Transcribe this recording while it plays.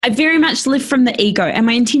I very much lived from the ego, and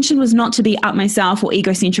my intention was not to be up myself or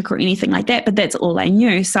egocentric or anything like that, but that's all I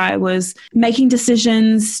knew. So I was making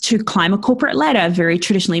decisions to climb a corporate ladder very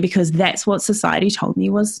traditionally because that's what society told me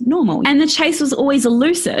was normal. And the chase was always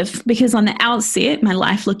elusive because on the outset, my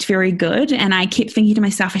life looked very good, and I kept thinking to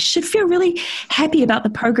myself, I should feel really happy about the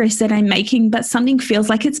progress that I'm making, but something feels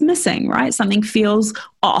like it's missing, right? Something feels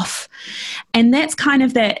off. And that's kind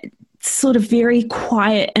of that sort of very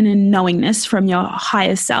quiet inner knowingness from your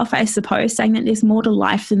higher self, I suppose, saying that there's more to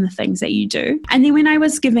life than the things that you do. And then when I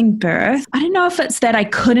was giving birth, I don't know if it's that I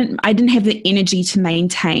didn't have the energy to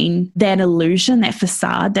maintain that illusion, that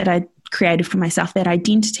facade that I created for myself, that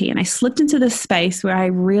identity. And I slipped into this space where I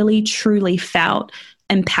really, truly felt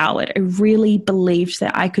empowered. I really believed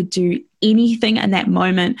that I could do anything in that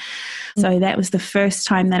moment. So that was the first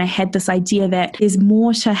time that I had this idea that there's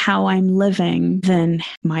more to how I'm living than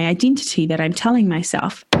my identity that I'm telling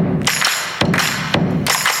myself.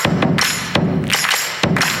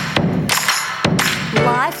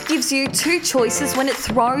 Life gives you two choices when it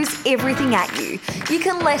throws everything at you. You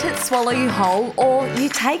can let it swallow you whole, or you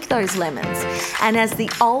take those lemons. And as the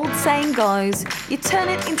old saying goes, you turn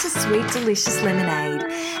it into sweet, delicious lemonade.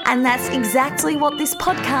 And that's exactly what this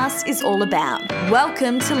podcast is all about.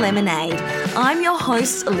 Welcome to Lemonade. I'm your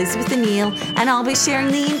host, Elizabeth O'Neill, and I'll be sharing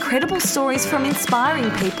the incredible stories from inspiring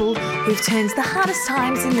people who've turned the hardest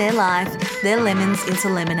times in their life, their lemons, into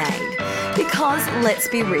lemonade. Because let's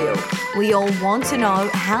be real, we all want to know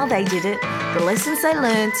how they did it, the lessons they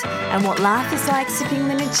learnt, and what life is like sipping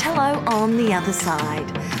limoncello on the other side.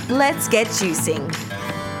 Let's get juicing.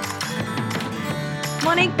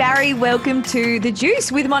 Monique Barry, welcome to The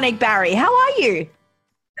Juice with Monique Barry. How are you?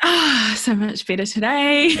 So much better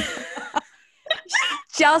today.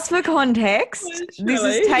 Just for context, this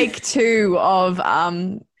is take 2 of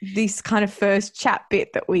this kind of first chat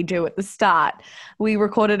bit that we do at the start. We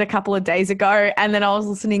recorded a couple of days ago, and then I was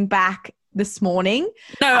listening back this morning.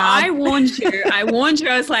 No, I warned you. I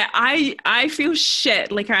was like, I feel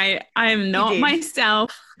shit. Like I am not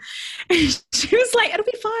myself. And she was like, it'll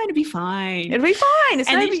be fine. It'll be fine. It'll be fine. It's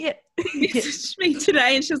and not then she messaged me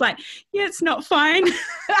today, and she was like, yeah, it's not fine.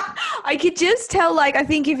 I could just tell, like, I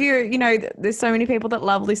think if you're, there's so many people that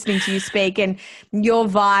love listening to you speak, and your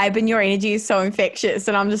vibe and your energy is so infectious.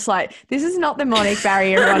 And I'm just like, this is not the Monique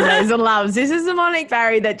Barry everyone knows and loves. This is the Monique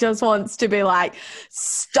Barry that just wants to be like,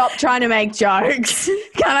 stop trying to make jokes.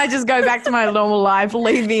 Can I just go back to my normal life?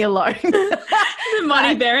 Leave me alone. The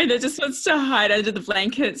Monique Barry that just wants to hide under the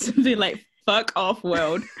blankets and be like, fuck off,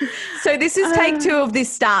 world. So this is take 2 of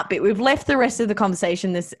this start bit. We've left the rest of the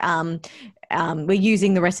conversation. We're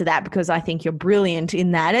using the rest of that because I think you're brilliant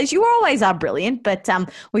in that, as you always are brilliant, but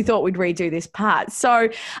we thought we'd redo this part. So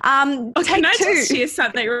take can I 2. just share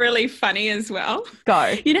something really funny as well?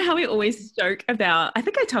 Go. You know how we always joke about, I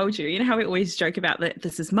think I told you, how we always joke about that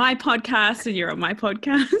this is my podcast and you're on my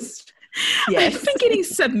podcast? Yes. I've been getting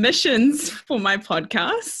submissions for my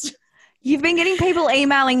podcast. You've been getting people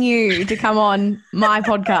emailing you to come on my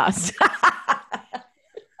podcast.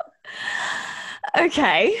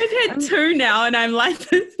 Okay. I've had 2 now, and I'm like,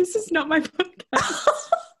 this is not my podcast. I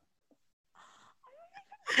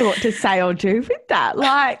don't know what to say or do with that.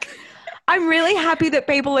 Like, I'm really happy that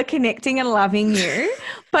people are connecting and loving you,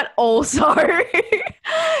 but also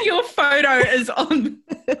your photo is on.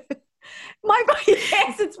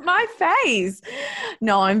 Yes, it's my face.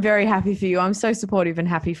 No, I'm very happy for you. I'm so supportive and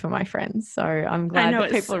happy for my friends. So I'm glad that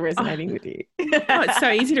people are resonating with you. It's so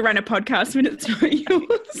easy to run a podcast when it's not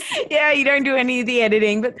yours. Yeah, you don't do any of the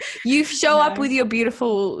editing, but you show up with your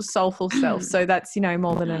beautiful, soulful self. So that's,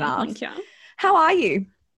 more than enough. Thank you. How are you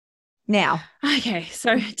now? Okay,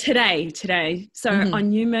 so today. So on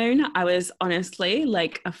New Moon, I was honestly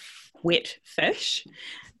like a wet fish.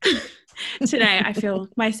 Today I feel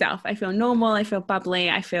myself. I feel normal. I feel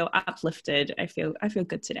bubbly. I feel uplifted. I feel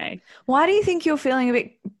good today. Why do you think you're feeling a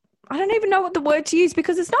bit, I don't even know what the word to use,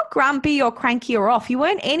 because it's not grumpy or cranky or off. You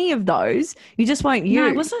weren't any of those. You just weren't you. No,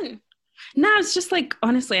 I wasn't. No, it's just like,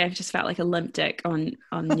 honestly, I've just felt like a limp dick on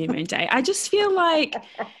New Moon Day. I just feel like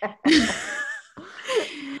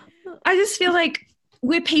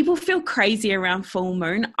where people feel crazy around full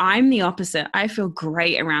moon, I'm the opposite. I feel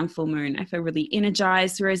great around full moon. I feel really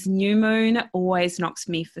energized, whereas new moon always knocks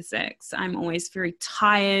me for 6. I'm always very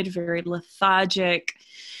tired, very lethargic.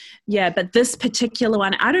 Yeah, but this particular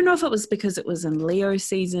one, I don't know if it was because it was in Leo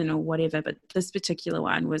season or whatever, but this particular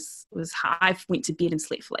one was high. I went to bed and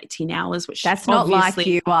slept for like 10 hours, which that's not like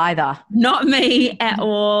you either. Not me at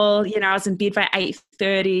all. I was in bed by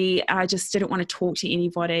 8:30. I just didn't want to talk to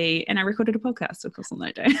anybody, and I recorded a podcast, of course, on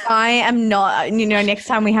that day. I am not, next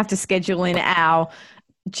time we have to schedule in our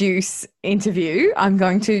juice interview, I'm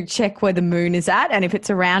going to check where the moon is at, and if it's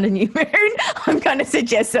around a new moon, I'm going to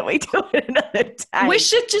suggest that we do it another day. We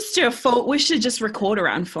should just we should just record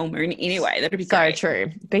around full moon anyway. That'd be great. So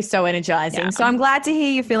true. Be so energizing. Yeah. So I'm glad to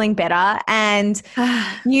hear you're feeling better, and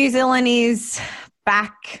New Zealand is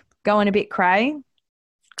back going a bit cray.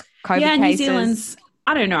 COVID cases. New Zealand's,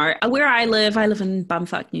 I don't know. Where I live in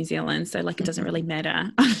bumfuck New Zealand, so like it doesn't really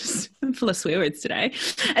matter. I'm full of swear words today.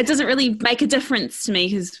 It doesn't really make a difference to me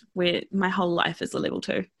because my whole life is a level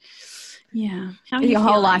 2. Yeah. How are you Your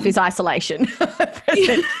feeling? Whole life is isolation.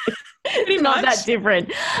 It's not that different.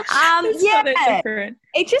 Not that different.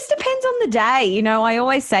 It just depends on the day. You know, I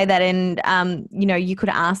always say that, and you know, you could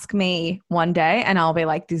ask me one day and I'll be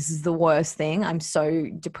like, this is the worst thing. I'm so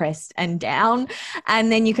depressed and down.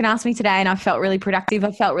 And then you can ask me today and I felt really productive.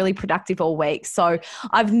 I felt really productive all week. So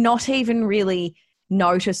I've not even really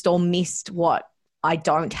noticed or missed what I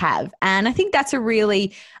don't have. And I think that's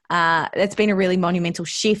that's been a really monumental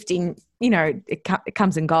shift in, you know, it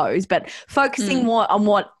comes and goes, but focusing more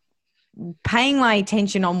on paying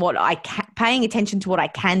attention to what I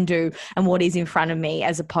can do and what is in front of me,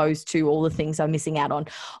 as opposed to all the things I'm missing out on.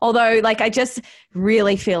 Although, like, I just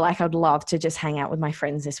really feel like I'd love to just hang out with my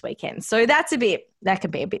friends this weekend. So that can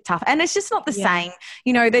be a bit tough. And it's just not the same.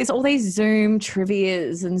 You know, there's all these Zoom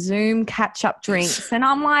trivias and Zoom catch-up drinks. And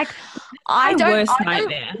I'm like,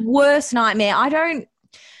 worst nightmare.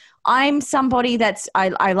 I'm somebody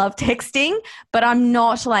I love texting, but I'm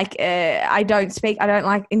not like, I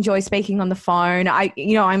don't enjoy speaking on the phone.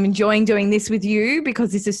 I'm enjoying doing this with you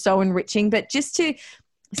because this is so enriching, but just to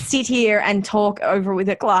sit here and talk over with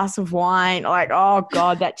a glass of wine, like, oh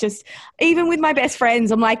God, that just, even with my best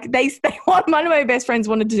friends, I'm like, one of my best friends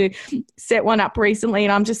wanted to set one up recently,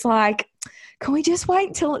 and I'm just like, can we just wait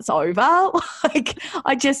until it's over? Like,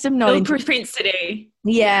 I just am not. No propensity.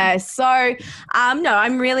 Yeah. So, no,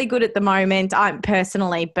 I'm really good at the moment. I'm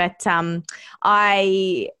personally, but I'm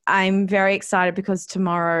very excited because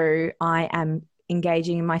tomorrow I am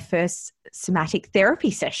engaging in my first somatic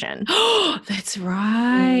therapy session. That's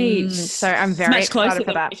right. So I'm very excited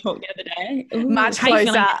for that. We talked the other day. Ooh, much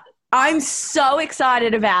closer. I'm so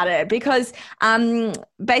excited about it because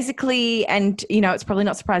basically, and you know, it's probably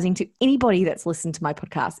not surprising to anybody that's listened to my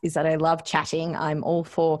podcast, is that I love chatting. I'm all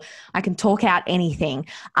for, I can talk out anything.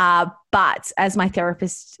 But as my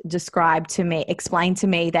therapist explained to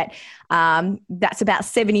me that that's about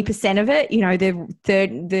 70% of it. You know,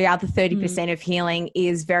 the other 30% of healing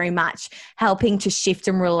is very much helping to shift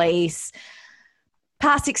and release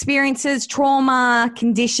past experiences, trauma,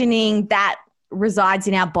 conditioning that resides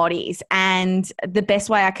in our bodies. And the best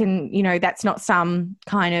way I can, you know, that's not some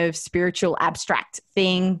kind of spiritual abstract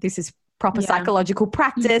thing. This is proper psychological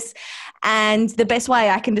practice. And the best way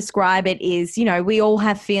I can describe it is, you know, we all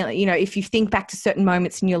have you know, if you think back to certain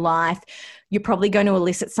moments in your life, you're probably going to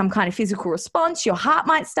elicit some kind of physical response. Your heart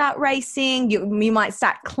might start racing. You might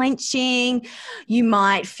start clenching. You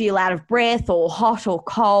might feel out of breath or hot or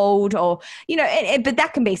cold, or, you know, but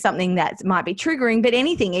that can be something that might be triggering. But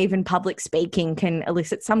anything, even public speaking, can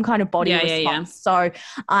elicit some kind of body response. Yeah. So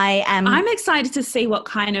I'm excited to see what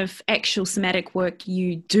kind of actual somatic work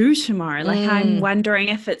you do tomorrow. Like, I'm wondering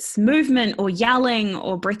if it's movement or yelling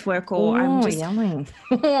or breath work, or I'm just yelling.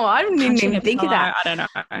 I didn't even think of that. I don't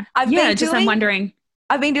know. I'm wondering.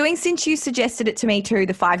 I've been doing, since you suggested it to me too,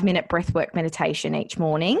 the 5-minute breathwork meditation each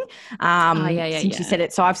morning. Since you said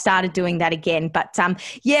it. So I've started doing that again. But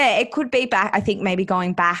it could be back, I think maybe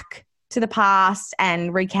going back to the past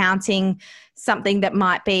and recounting something that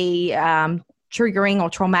might be triggering or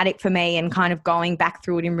traumatic for me, and kind of going back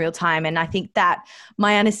through it in real time. And I think that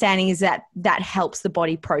my understanding is that helps the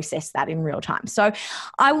body process that in real time. So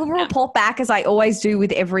I will report back, as I always do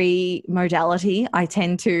with every modality I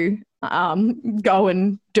tend to go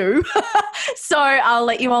and do. So I'll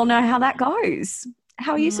let you all know how that goes.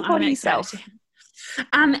 How are you supporting yourself?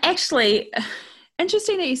 Actually,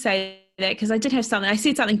 interesting that you say that, because I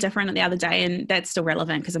said something different the other day, and that's still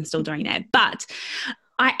relevant because I'm still doing that. But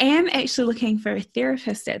I am actually looking for a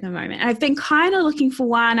therapist at the moment. I've been kind of looking for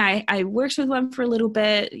one. I worked with one for a little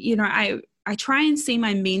bit. You know, I try and see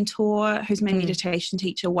my mentor, who's my meditation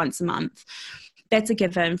teacher, once a month. That's a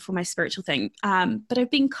given for my spiritual thing. But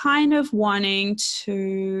I've been kind of wanting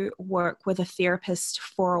to work with a therapist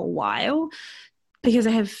for a while, because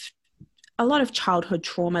I have a lot of childhood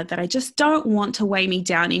trauma that I just don't want to weigh me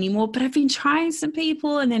down anymore. But I've been trying some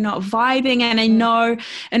people and they're not vibing, and I know,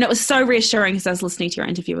 and it was so reassuring because I was listening to your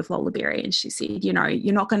interview with Lola Berry, and she said, you know,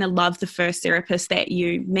 you're not going to love the first therapist that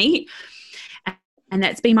you meet. And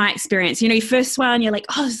that's been my experience. You know, your first one, you're like,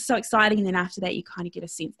 oh, this is so exciting. And then after that, you kind of get a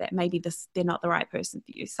sense that maybe they're not the right person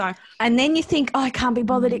for you. So, and then you think, oh, I can't be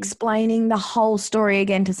bothered explaining the whole story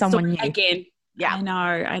again to someone new. Again. Yeah. I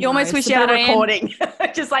know. You almost wish you had a recording.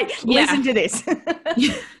 Just like, listen to this.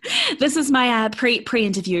 This is my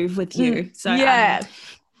pre-interview with you. So, yes.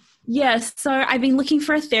 So I've been looking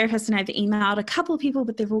for a therapist and I've emailed a couple of people,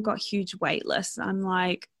 but they've all got huge wait lists. I'm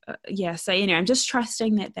like, So, I'm just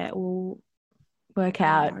trusting that will work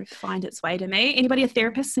out, find its way to me. Anybody a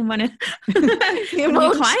therapist and want to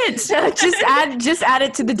new clients? Just add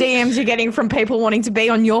it to the DMs you're getting from people wanting to be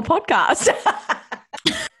on your podcast.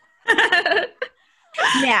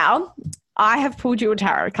 Now, I have pulled you a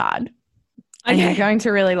tarot card. And you're going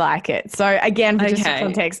to really like it. So again, for just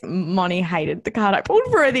context, Moni hated the card I pulled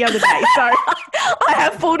for her the other day. So I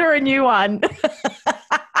have pulled her a new one.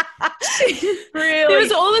 Really? There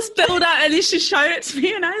was all this build up and then she showed it to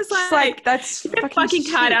me and I was like that's fucking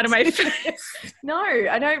card out of my face. No,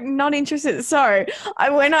 I'm not interested. So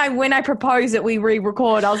when I proposed that we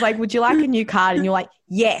re-record, I was like, would you like a new card? And you're like,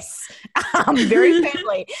 yes, very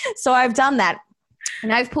firmly. So I've done that.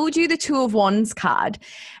 And I've pulled you the Two of Wands card.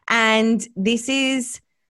 And this is,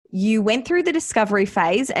 you went through the discovery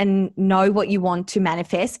phase and know what you want to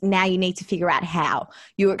manifest. Now you need to figure out how.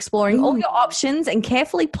 You're exploring all your options and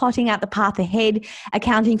carefully plotting out the path ahead,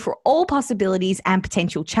 accounting for all possibilities and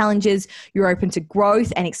potential challenges. You're open to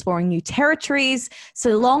growth and exploring new territories,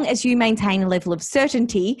 so long as you maintain a level of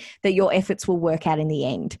certainty that your efforts will work out in the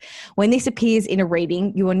end. When this appears in a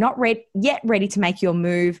reading, you are not yet ready to make your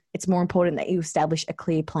move. It's more important that you establish a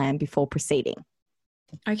clear plan before proceeding.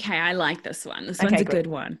 Okay, I like this one. This one's a good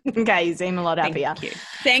one. Okay, you seem a lot happier.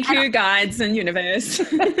 Thank you, guides and universe.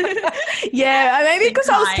 Yeah, maybe because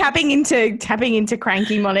I was tapping into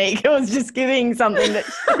cranky Monique. I was just giving something that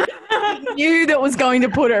she knew that was going to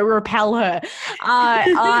repel her.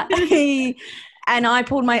 And I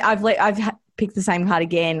pulled I've picked the same card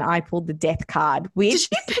again. I pulled the Death card. Did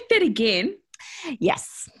you pick that again?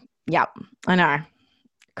 Yes. Yep. I know.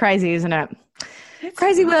 Crazy, isn't it?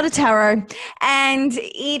 Crazy world of tarot. And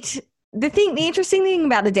the interesting thing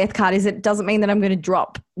about the Death card is it doesn't mean that I'm going to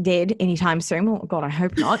drop dead anytime soon. Oh God, I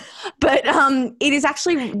hope not. But it is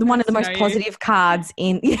actually one of the most positive cards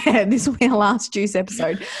this will be our last Juice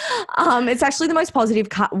episode. It's actually the most positive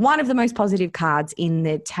one of the most positive cards in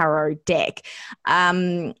the tarot deck.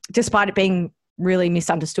 Despite it being really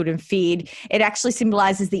misunderstood and feared, it actually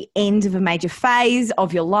symbolizes the end of a major phase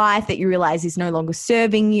of your life that you realize is no longer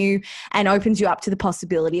serving you and opens you up to the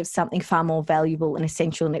possibility of something far more valuable and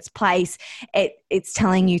essential in its place. It's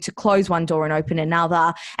telling you to close one door and open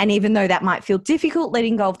another. And even though that might feel difficult,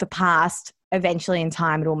 letting go of the past, eventually in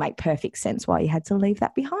time, it will make perfect sense why you had to leave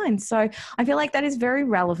that behind. So I feel like that is very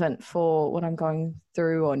relevant for what I'm going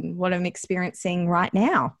through and what I'm experiencing right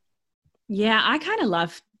now. Yeah, I kind of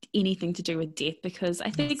love anything to do with death because I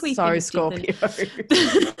think we so Scorpio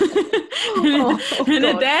in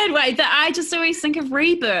a bad way. That I just always think of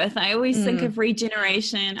rebirth. I always think of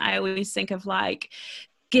regeneration. I always think of like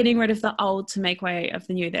getting rid of the old to make way of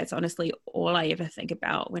the new. That's honestly all I ever think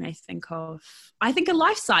about when I think of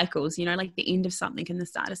life cycles, like the end of something and the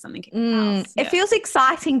start of something else. Yeah. It feels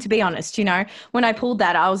exciting, to be honest. When I pulled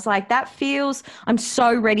that, I was like, I'm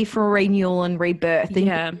so ready for a renewal and rebirth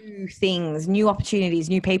and new things, new opportunities,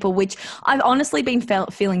 new people, which I've honestly been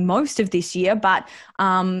feeling most of this year, but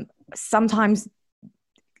sometimes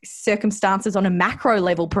circumstances on a macro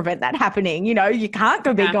level prevent that happening. You can't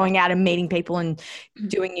be going out and meeting people and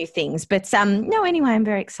doing new things. But anyway, I'm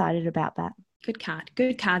very excited about that. Good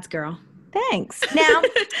cards, girl. Thanks. Now,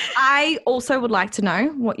 I also would like to know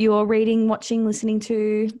what you're reading, watching, listening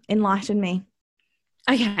to. Enlighten me.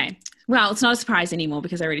 Okay. Well, it's not a surprise anymore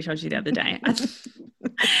because I already told you the other day.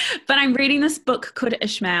 But I'm reading this book called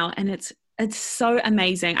Ishmael, and it's so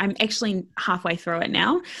amazing. I'm actually halfway through it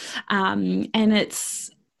now, and it's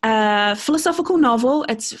a philosophical novel.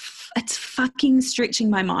 It's fucking stretching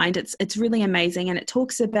my mind. It's really amazing, and it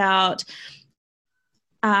talks about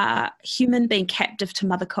human being captive to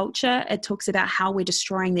mother culture. It talks about how we're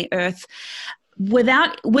destroying the earth with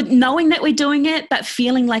knowing that we're doing it, but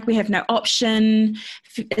feeling like we have no option.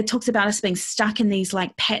 It talks about us being stuck in these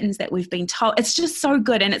like patterns that we've been told. It's just so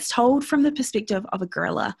good. And it's told from the perspective of a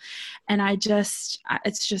gorilla. And it's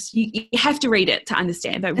just, you have to read it to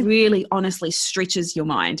understand, but really honestly stretches your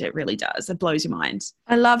mind. It really does. It blows your mind.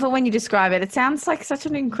 I love it when you describe it. It sounds like such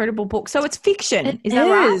an incredible book. So it's fiction. Is that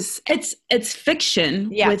right? It's fiction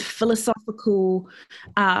with philosophical.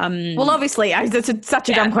 Well, obviously, it's such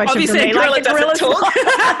a dumb question for me. Gorilla doesn't talk.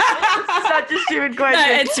 Such a stupid question. No,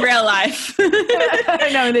 it's real life.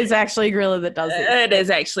 don't know. There's actually a gorilla that does it. It is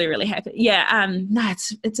actually really happy. Yeah. No,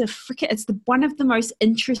 it's one of the most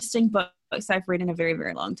interesting books I've read in a very,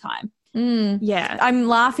 very long time. Yeah. I'm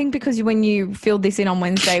laughing because when you filled this in on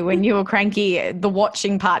Wednesday, when you were cranky, the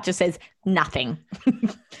watching part just says nothing.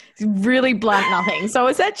 Really blunt nothing. So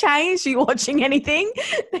has that changed? Are you watching anything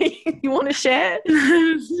you want to share?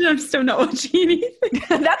 I'm still not watching anything.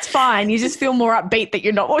 That's fine. You just feel more upbeat that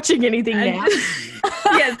you're not watching anything now.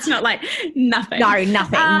 Yeah, it's not like nothing. No,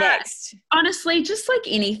 nothing. Next. Honestly, just like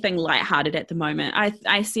anything lighthearted at the moment.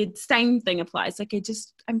 I said same thing applies. Like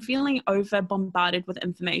I'm feeling over bombarded with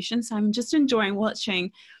information. So I'm just enjoying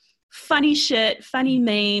watching funny shit, funny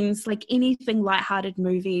memes, like anything lighthearted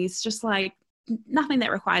movies, just like nothing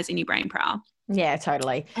that requires any brain power. Yeah,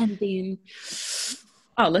 totally. And then,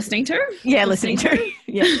 listening to? Yeah, listening to.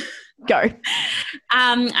 Yeah, go.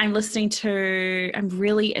 I'm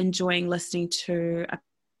really enjoying listening to a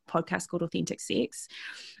podcast called Authentic Sex,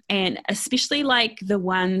 and especially like the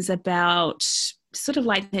ones about sort of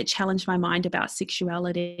like that challenge my mind about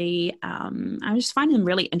sexuality. I just find them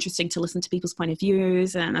really interesting to listen to people's point of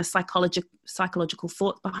views and a psychological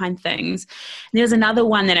thought behind things. And there's another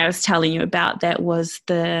one that I was telling you about that was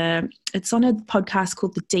it's on a podcast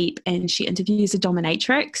called The Deep, and she interviews a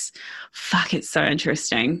dominatrix. Fuck, it's so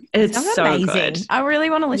interesting. It's so amazing. Good. I really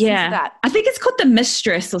want to listen to that. I think it's called The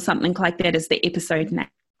Mistress or something like that is the episode name.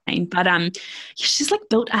 But she's like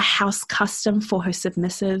built a house custom for her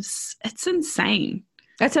submissives. It's insane.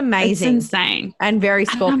 That's amazing. It's insane. And very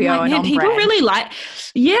Scorpio and on people brand. really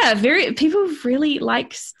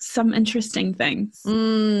like some interesting things.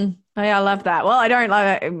 I love that. Well, I don't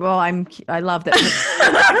love it. Well, I love that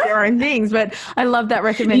like your own things, but I love that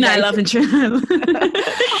recommendation.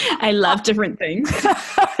 I love different things.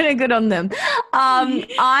 Good on them.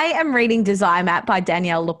 I am reading Desire Map by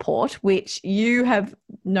Danielle Laporte, which you have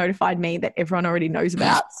notified me that everyone already knows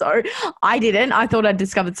about. So I didn't. I thought I'd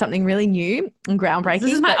discovered something really new and groundbreaking.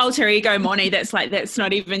 This is my alter ego, Moni. That's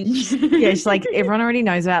not even. Yeah, it's like everyone already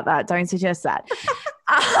knows about that. Don't suggest that.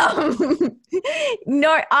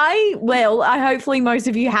 I hopefully most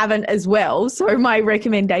of you haven't as well. So my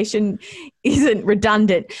recommendation isn't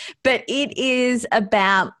redundant, but it is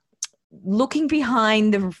about looking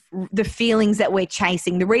behind the feelings that we're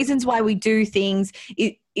chasing. The reasons why we do things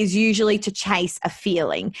is usually to chase a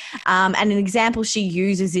feeling. And an example she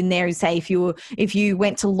uses in there is, say, if you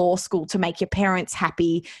went to law school to make your parents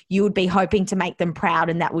happy, you would be hoping to make them proud,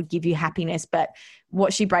 and that would give you happiness. But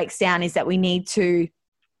what she breaks down is that we need to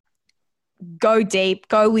go deep,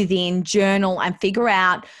 go within, journal, and figure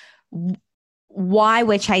out why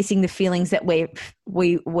we're chasing the feelings that we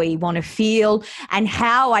want to feel, and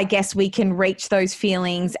how, I guess, we can reach those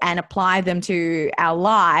feelings and apply them to our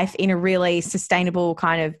life in a really sustainable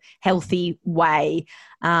kind of healthy way,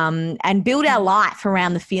 and build our life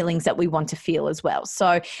around the feelings that we want to feel as well.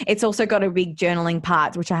 So it's also got a big journaling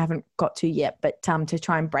part, which I haven't got to yet, but to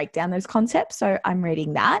try and break down those concepts. So I'm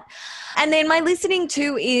reading that. And then my listening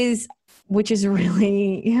to which is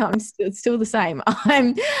really, it's still the same.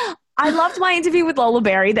 I loved my interview with Lola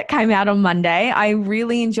Berry that came out on Monday. I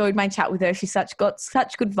really enjoyed my chat with her. She's got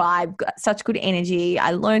such good vibe, got such good energy.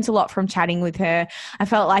 I learned a lot from chatting with her. I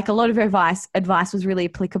felt like a lot of her advice was really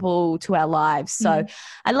applicable to our lives. So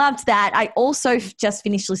I loved that. I also just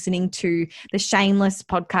finished listening to the Shameless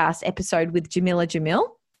podcast episode with Jamila Jamil.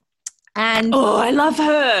 And I love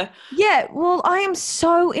her. Yeah, well, I am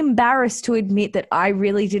so embarrassed to admit that I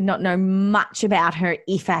really did not know much about her,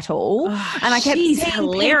 if at all. And I kept she's seeing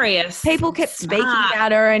hilarious. People kept speaking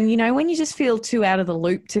about her, and when you just feel too out of the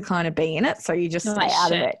loop to kind of be in it, so you just stay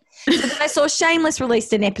out of it. So then I saw Shameless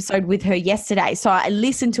released an episode with her yesterday, so I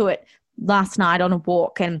listened to it last night on a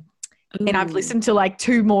walk, and I've listened to like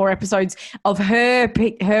 2 more episodes of her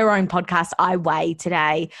own podcast, I Weigh,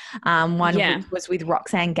 today. One of which was with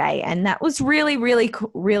Roxane Gay, and that was really, really,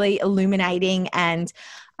 really illuminating. And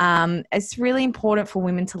it's really important for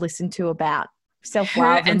women to listen to about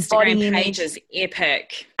self-love and body image. Her Instagram page is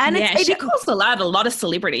epic. And she calls a lot of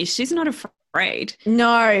celebrities. She's not afraid.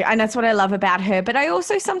 No, and that's what I love about her. But I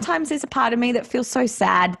also sometimes there's a part of me that feels so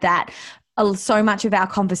sad that so much of our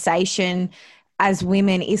conversation as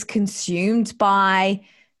women is consumed by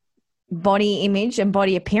body image and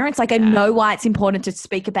body appearance. Like I know why it's important to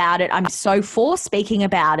speak about it. I'm so for speaking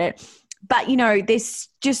about it. But, we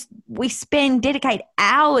dedicate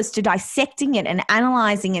hours to dissecting it and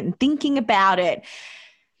analyzing it and thinking about it,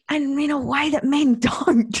 and in a way that men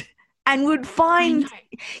don't. And would find,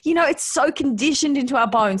 it's so conditioned into our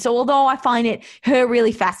bones. So although I find her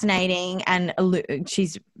really fascinating, and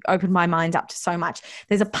she's opened my mind up to so much.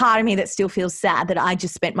 There's a part of me that still feels sad that I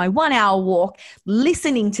just spent my 1 hour walk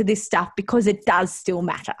listening to this stuff because it does still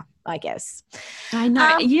matter, I guess. I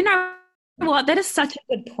know. You know what? That is such a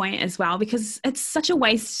good point as well, because it's such a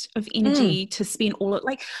waste of energy to spend all of,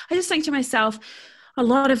 like, I just think to myself, a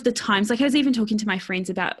lot of the times, like I was even talking to my friends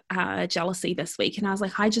about jealousy this week, and I was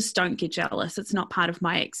like, I just don't get jealous. It's not part of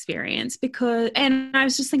my experience and I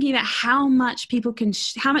was just thinking about how much people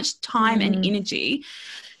how much time and energy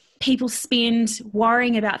people spend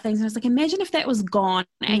worrying about things. And I was like, imagine if that was gone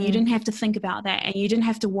and you didn't have to think about that and you didn't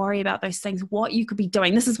have to worry about those things, what you could be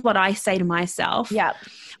doing. This is what I say to myself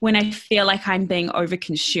when I feel like I'm being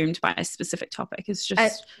overconsumed by a specific topic. It's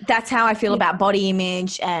just that's how I feel about body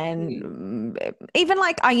image, and even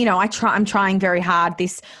like I'm trying very hard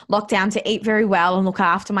this lockdown to eat very well and look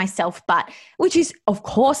after myself, which is of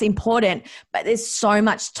course important, but there's so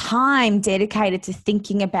much time dedicated to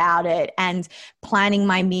thinking about it and planning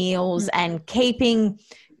my meals and keeping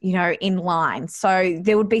in line. So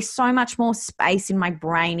there would be so much more space in my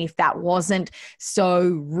brain if that wasn't so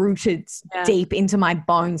rooted deep into my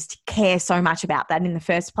bones to care so much about that in the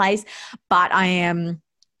first place. But I am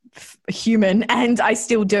human, and I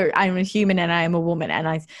still do. I'm a human and I am a woman,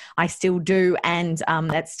 and I still do. And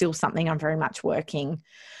that's still something I'm very much working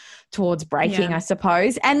towards breaking, I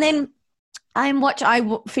suppose. And then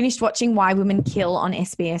I finished watching Why Women Kill on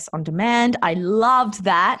SBS On Demand. I loved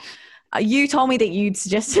that. You told me that you'd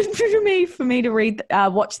suggested for me to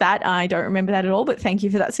watch that. I don't remember that at all, but thank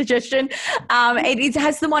you for that suggestion. It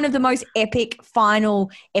has one of the most epic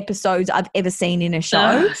final episodes I've ever seen in a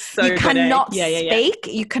show. So you cannot speak.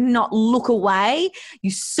 You cannot look away.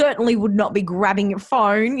 You certainly would not be grabbing your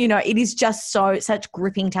phone. It is just such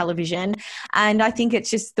gripping television. And I think it's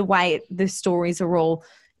just the way the stories are all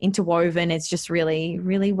interwoven. It's just really,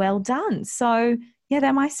 really well done. So yeah,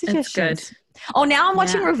 they're my suggestions. It's good. Oh, now I'm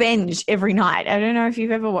watching Revenge every night. I don't know if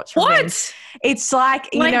you've ever watched Revenge. What? It's like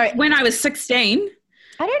when I was 16.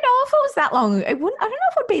 I don't know if it was that long. I don't know if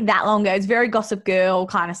it would be that long ago. It's very Gossip Girl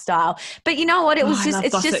kind of style. But you know what?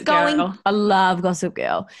 I love Gossip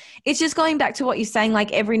Girl. It's just going back to what you're saying.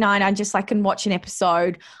 Like every night I just can watch an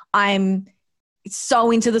episode. I'm so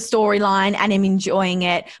into the storyline and I'm enjoying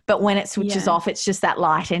it, but when it switches off, it's just that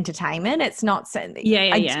light entertainment. It's not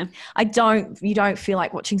you don't feel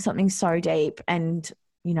like watching something so deep and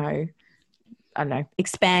I don't know,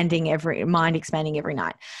 expanding every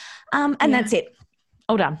night. And that's it.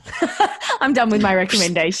 All done. I'm done with my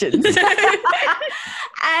recommendations.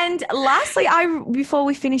 And lastly, before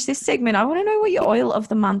we finish this segment, I want to know what your oil of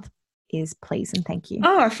the month is, please, and thank you.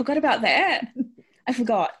 Oh, I forgot about that. I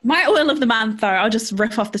forgot. My oil of the month, though, I'll just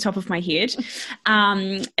riff off the top of my head,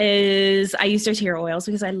 is I use doTERRA oils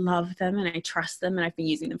because I love them and I trust them and I've been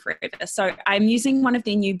using them forever. So I'm using one of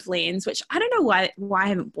their new blends, which I don't know why I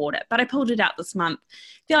haven't bought it, but I pulled it out this month.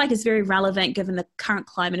 I feel like it's very relevant given the current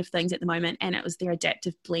climate of things at the moment, and it was their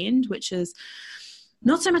adaptive blend, which is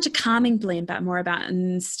not so much a calming blend, but more about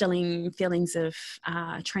instilling feelings of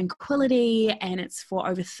tranquility, and it's for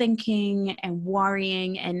overthinking and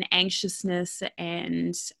worrying and anxiousness.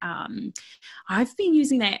 And I've been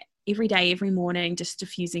using that every day, every morning, just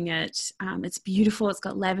diffusing it. It's beautiful. It's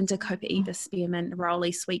got lavender, copaiba, spearmint,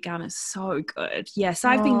 neroli, sweet gum. It's so good. Yeah, so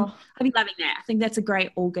I've been loving that. I think that's a great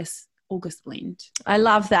August blend. I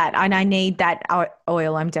love that, and I need that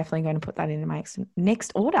oil. I'm definitely going to put that into my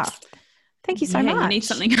next order. Thank you so much. You need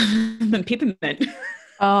something other than peppermint.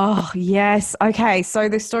 Oh, yes. Okay, so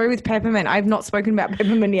the story with peppermint. I've not spoken about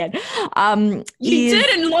peppermint yet. You did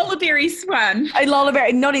in Lullaberry's one.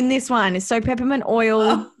 Lullaberry, not in this one. So peppermint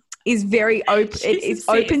oil is very open. It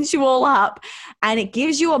opens you all up and it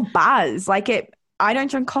gives you a buzz. I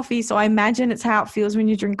don't drink coffee, so I imagine it's how it feels when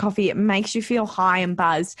you drink coffee. It makes you feel high and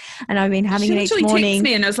buzzed. And I've been having it each morning. Texted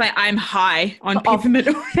me and I was like, I'm high on peppermint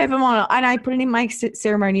oil. Peppermint oil. And I put it in my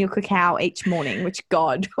ceremonial cacao each morning, which,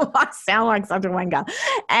 God, I sound like such a wanker.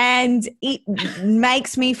 And it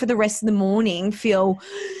makes me for the rest of the morning feel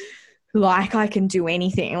like I can do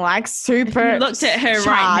anything, super. You looked at her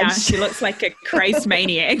right now. She looks like a crazed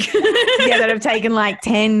maniac. That have taken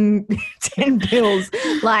 10 pills.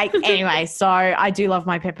 Anyway, so I do love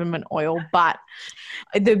my peppermint oil, but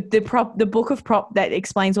the book of prop that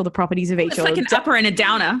explains all the properties of each oil. It's like an upper and a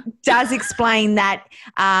downer. Does explain that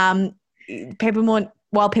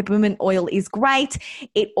while peppermint oil is great,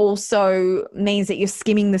 it also means that you're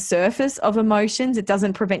skimming the surface of emotions. It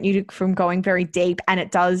doesn't prevent you from going very deep, and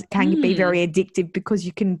it can be very addictive because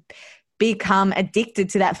you can become addicted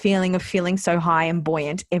to that feeling of feeling so high and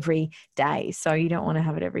buoyant every day. So you don't want to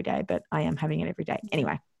have it every day, but I am having it every day.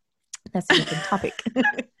 Anyway, that's a different topic.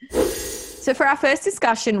 So for our first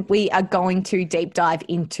discussion, we are going to deep dive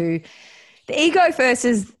into the ego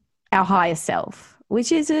versus our higher self,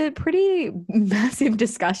 which is a pretty massive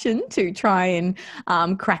discussion to try and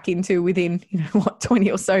crack into within,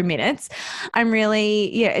 20 or so minutes.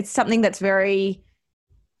 It's something that's very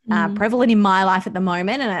prevalent in my life at the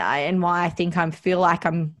moment, and why I think I feel like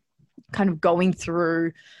I'm kind of going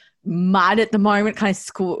through mud at the moment, kind of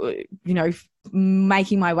school,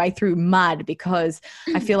 making my way through mud, because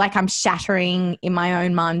I feel like I'm shattering in my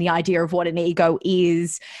own mind the idea of what an ego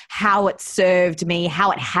is, how it served me,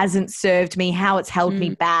 how it hasn't served me, how it's held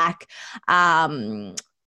me back, how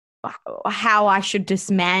I should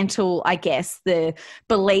dismantle, I guess, the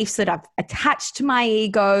beliefs that I've attached to my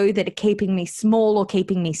ego that are keeping me small or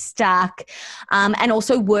keeping me stuck, and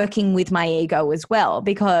also working with my ego as well,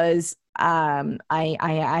 because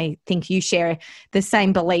I think you share the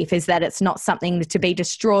same belief, is that it's not something to be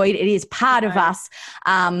destroyed. It is part of us,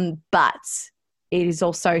 but it is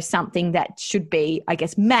also something that should be, I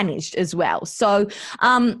guess, managed as well. So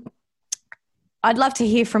I'd love to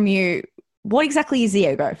hear from you. What exactly is the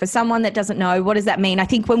ego? For someone that doesn't know, what does that mean? I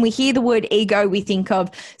think when we hear the word ego, we think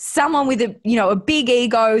of someone with a big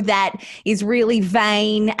ego that is really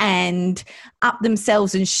vain and up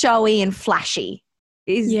themselves and showy and flashy.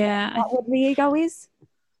 Is that what the ego is?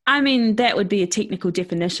 I mean, that would be a technical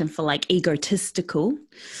definition for like egotistical,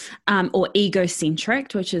 or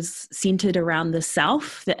egocentric, which is centered around the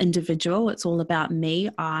self, the individual. It's all about me,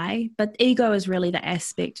 I. But ego is really the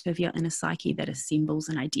aspect of your inner psyche that assembles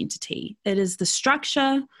an identity. It is the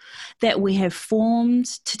structure that we have formed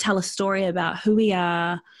to tell a story about who we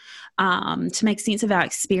are, to make sense of our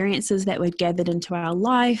experiences that were gathered into our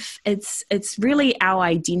life. It's really our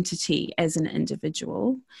identity as an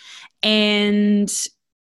individual. And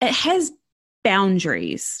it has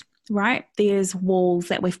boundaries, right? There's walls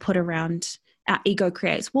that we've put around. Our ego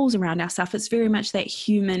creates walls around ourselves. It's very much that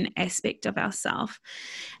human aspect of ourselves.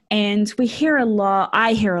 And I hear a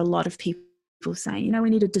lot of people saying, we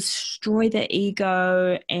need to destroy the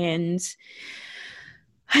ego. And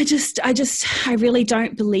I really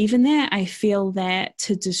don't believe in that. I feel that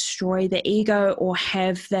to destroy the ego or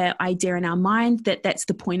have that idea in our mind that that's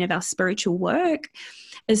the point of our spiritual work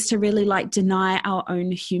is to really deny our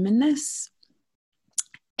own humanness.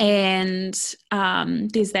 And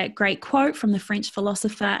there's that great quote from the French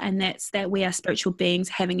philosopher, and that's that we are spiritual beings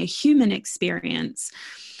having a human experience.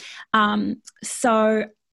 So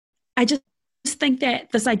I just think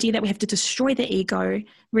that this idea that we have to destroy the ego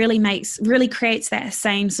really creates that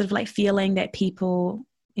same sort of feeling that people,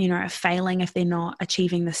 are failing if they're not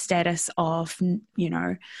achieving the status of,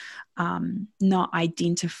 not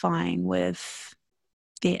identifying with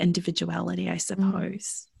their individuality, I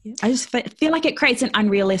suppose. Yeah. I just feel like it creates an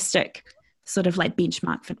unrealistic sort of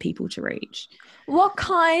benchmark for people to reach. What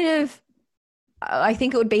kind of, I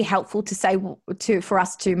think it would be helpful to say for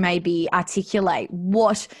us to maybe articulate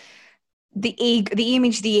what the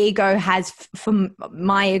image the ego has for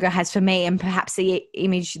my ego has for me, and perhaps the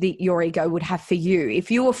image that your ego would have for you.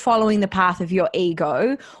 If you were following the path of your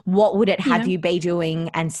ego, what would it have you be doing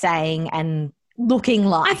and saying and looking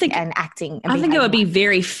like and acting? And I think it would be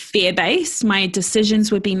very fear-based. My decisions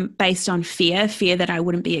would be based on fear that I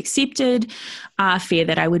wouldn't be accepted, fear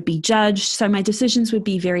that I would be judged. So my decisions would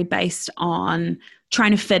be very based on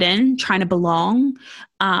trying to fit in, trying to belong,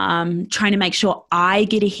 trying to make sure I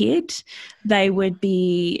get ahead. They would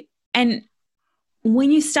be, and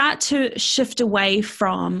when you start to shift away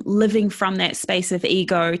from living from that space of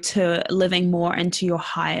ego to living more into your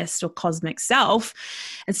highest or cosmic self,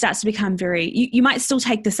 it starts to become you might still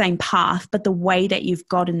take the same path, but the way that you've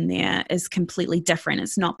gotten there is completely different.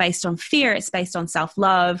 It's not based on fear. It's based on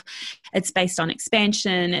self-love. It's based on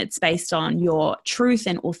expansion. It's based on your truth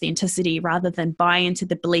and authenticity, rather than buy into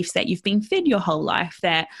the beliefs that you've been fed your whole life,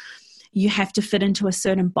 that you have to fit into a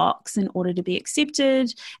certain box in order to be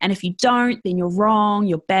accepted. And if you don't, then you're wrong,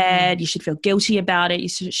 you're bad, you should feel guilty about it, you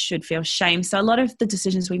should feel shame. So a lot of the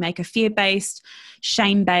decisions we make are fear-based,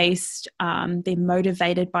 shame-based. They're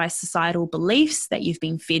motivated by societal beliefs that you've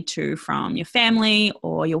been fed to from your family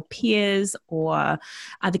or your peers or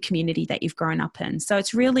the community that you've grown up in. So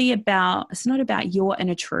it's not about your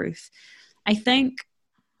inner truth. I think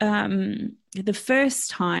the first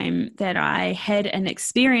time that I had an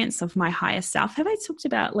experience of my higher self, have I talked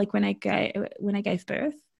about when I gave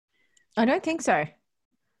birth? I don't think so.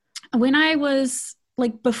 When I was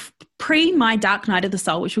pre my dark night of the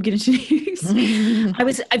soul, which we'll get into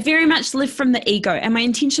next, I very much lived from the ego, and my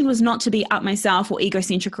intention was not to be up myself or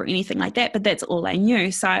egocentric or anything like that, but that's all I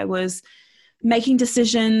knew. So I was making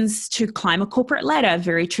decisions to climb a corporate ladder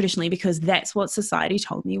very traditionally, because that's what society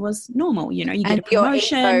told me was normal. You know, you get a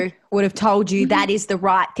promotion. Your ego would have told you that is the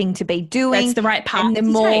right thing to be doing. That's the right path. And the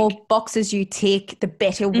more boxes you tick, the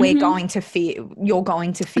better we're going to feel. You're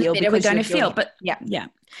going to feel. The better we're going to feel. But yeah.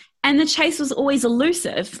 And the chase was always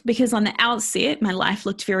elusive, because on the outset, my life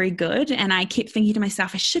looked very good. And I kept thinking to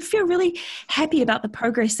myself, I should feel really happy about the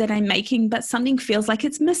progress that I'm making, but something feels like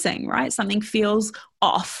it's missing, right? Something feels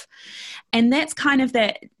off. And that's kind of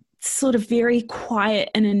that sort of very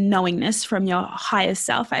quiet inner knowingness from your higher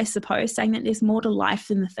self, I suppose, saying that there's more to life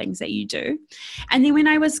than the things that you do. And then when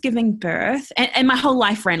I was giving birth, and my whole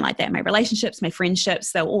life ran like that, my relationships, my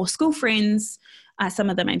friendships, they were all school friends.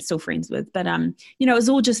 Some of them I'm still friends with, but you know, it was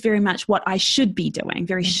all just very much what I should be doing,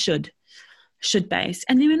 very should based.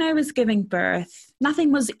 And then when I was giving birth,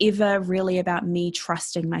 nothing was ever really about me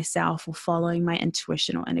trusting myself or following my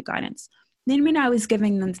intuition or inner guidance. Then when I was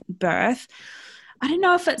giving them birth, I don't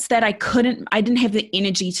know if it's that I didn't have the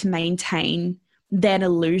energy to maintain that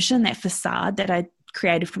illusion, that facade that I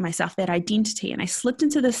created for myself, that identity. And I slipped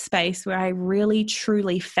into this space where I really,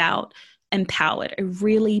 truly felt empowered. I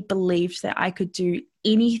really believed that I could do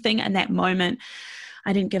anything in that moment.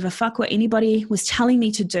 I didn't give a fuck what anybody was telling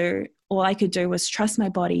me to do. All I could do was trust my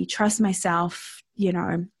body, trust myself, you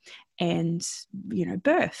know, and, you know,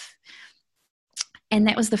 birth. And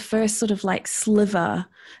that was the first sort of like sliver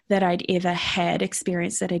that I'd ever had,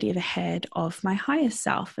 experience that I'd ever had of my higher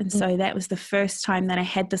self. And so that was the first time that I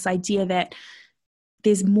had this idea that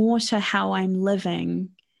there's more to how I'm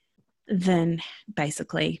living than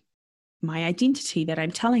basically my identity that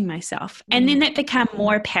I'm telling myself. And then that became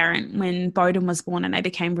more apparent when Bowden was born, and I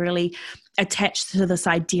became really attached to this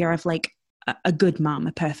idea of like a good mum,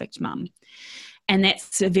 a perfect mum. And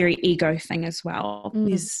that's a very ego thing as well.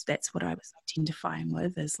 That's what I was identifying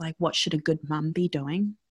with, is like, what should a good mum be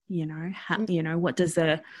doing? You know, you know, what does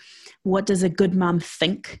a good mum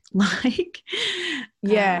think like?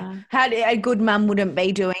 Yeah. How a good mum wouldn't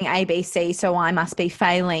be doing ABC, so I must be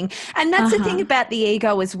failing. And that's the thing about the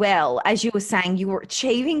ego as well. As you were saying, you were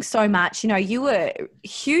achieving so much. You know, you were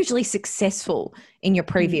hugely successful in your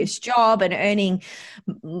previous job and earning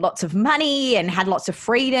lots of money and had lots of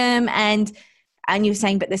freedom. And you were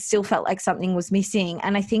saying, but there still felt like something was missing.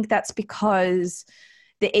 And I think that's because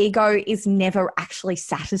the ego is never actually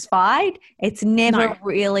satisfied. It's never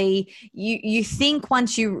really, you think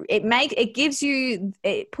once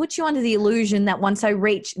it puts you under the illusion that once I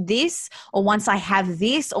reach this, or once I have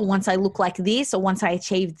this, or once I look like this, or once I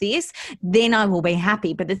achieve this, then I will be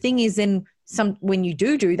happy. But the thing is, when you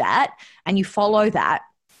do that and you follow that,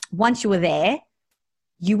 once you are there,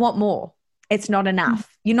 you want more. It's not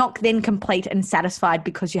enough. You're not then complete and satisfied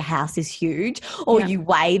because your house is huge, or you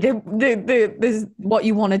weigh the what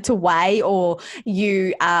you wanted to weigh, or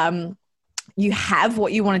you have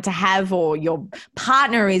what you wanted to have, or your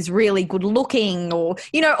partner is really good looking, or,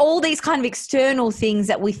 you know, all these kind of external things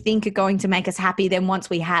that we think are going to make us happy. Then once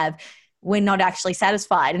we have, we're not actually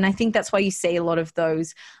satisfied. And I think that's why you see a lot of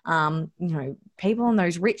those, you know, people on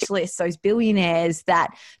those rich lists, those billionaires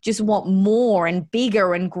that just want more and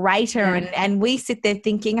bigger and greater. And we sit there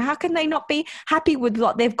thinking, how can they not be happy with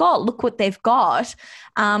what they've got? Look what they've got.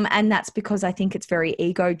 And that's because I think it's very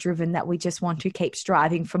ego driven, that we just want to keep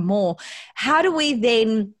striving for more. How do we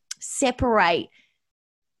then separate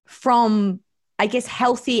from, I guess,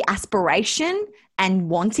 healthy aspiration and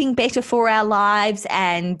wanting better for our lives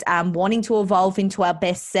and wanting to evolve into our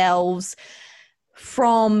best selves,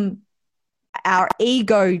 from our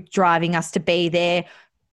ego driving us to be there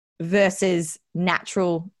versus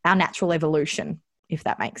our natural evolution, if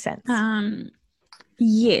that makes sense?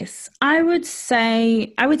 Yes, I would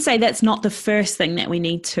say that's not the first thing that we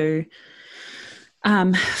need to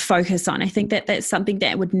focus on. I think that that's something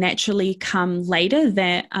that would naturally come later,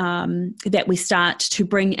 that we start to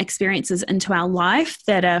bring experiences into our life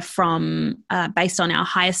that are from based on our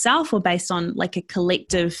higher self, or based on like a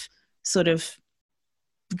collective sort of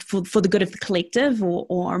for the good of the collective,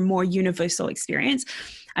 or a more universal experience.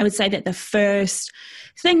 I would say that the first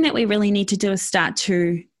thing that we really need to do is start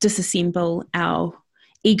to disassemble our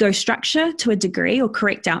ego structure to a degree, or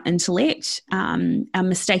correct our intellect, our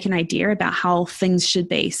mistaken idea about how things should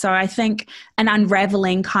be. So I think an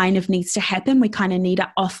unraveling kind of needs to happen. We kind of need to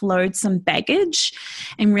offload some baggage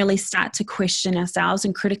and really start to question ourselves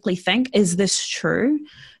and critically think, is this true?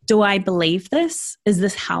 Do I believe this? Is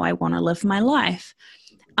this how I want to live my life?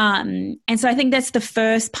 And so I think that's the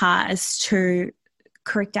first part, is to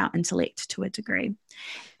correct our intellect to a degree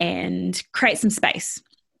and create some space.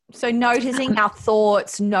 So noticing our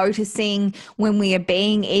thoughts, noticing when we are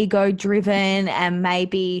being ego driven, and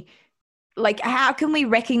maybe like, how can we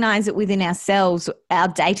recognize it within ourselves, our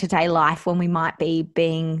day-to-day life, when we might be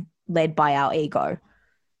being led by our ego?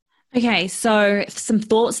 Okay, so some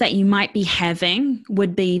thoughts that you might be having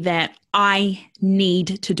would be that I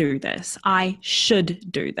need to do this. I should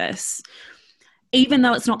do this. Even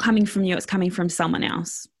though it's not coming from you, it's coming from someone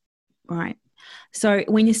else, right? So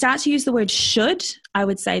when you start to use the word should, I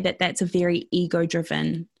would say that that's a very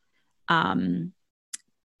ego-driven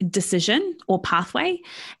decision or pathway.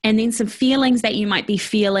 And then some feelings that you might be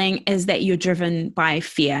feeling is that you're driven by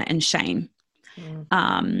fear and shame.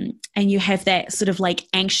 And you have that sort of like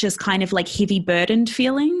anxious, kind of like heavy burdened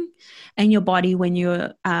feeling in your body when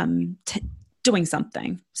you're doing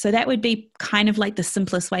something. So that would be kind of like the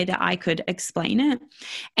simplest way that I could explain it.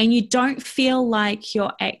 And you don't feel like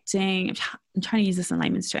you're acting, I'm trying to use this in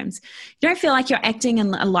layman's terms. You don't feel like you're acting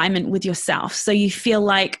in alignment with yourself. So you feel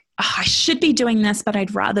like, oh, I should be doing this, but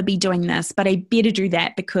I'd rather be doing this, but I better do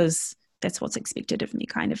that because that's what's expected of me,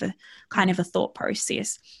 kind of a thought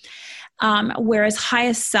process. Whereas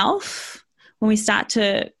higher self, when we start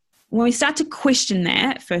to question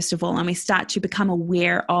that, first of all, and we start to become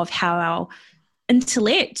aware of how our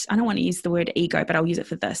intellect, I don't want to use the word ego, but I'll use it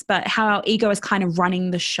for this, but how our ego is kind of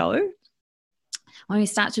running the show. When we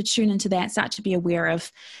start to tune into that, start to be aware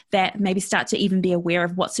of that, maybe start to even be aware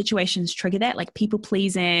of what situations trigger that, like people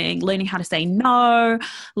pleasing, learning how to say no,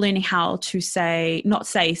 learning how to not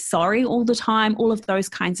say sorry all the time, all of those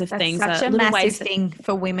kinds of things. That's such a massive thing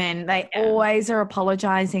for women. They always are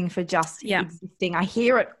apologizing for just existing. I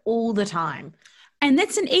hear it all the time. And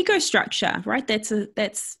that's an ego structure, right? That's a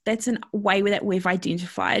way that we've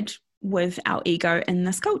identified with our ego in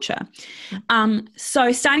this culture.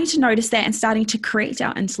 So starting to notice that and starting to correct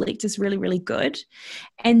our intellect is really, really good.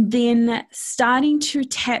 And then starting to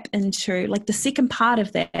tap into, like, the second part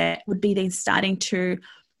of that would be then starting to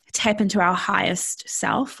tap into our highest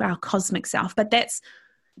self, our cosmic self. But that's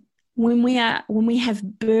when we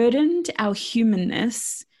have burdened our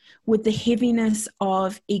humanness with the heaviness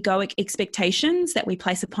of egoic expectations that we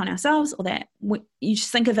place upon ourselves, or that you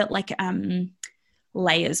just think of it like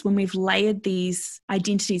layers. When we've layered these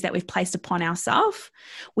identities that we've placed upon ourselves,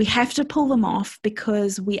 we have to pull them off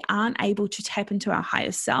because we aren't able to tap into our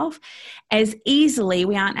higher self as easily.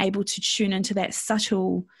 We aren't able to tune into that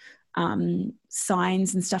subtle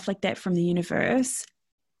signs and stuff like that from the universe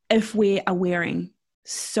if we are wearing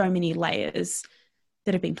so many layers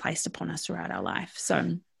that have been placed upon us throughout our life.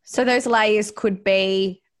 So those layers could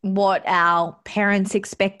be what our parents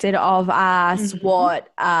expected of us, what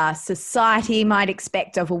society might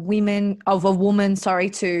expect of a woman,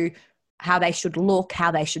 to how they should look, how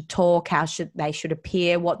they should talk, how they should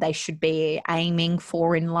appear, what they should be aiming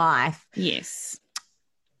for in life. Yes.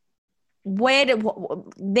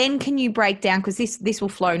 Then can you break down, because this will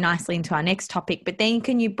flow nicely into our next topic, but then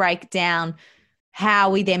can you break down how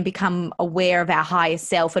we then become aware of our higher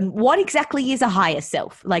self, and what exactly is a higher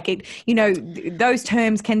self? Like, those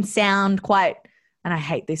terms can sound quite, and I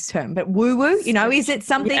hate this term, but woo-woo, is it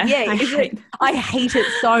something? I hate it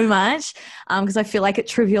so much because I feel like it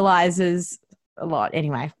trivializes a lot.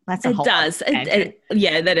 Anyway, that's a whole does.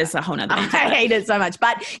 That is a whole nother thing. I hate it so much.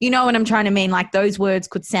 But you know what I'm trying to mean? Like, those words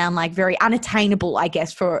could sound like very unattainable, I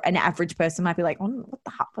guess, for an average person. Might be like,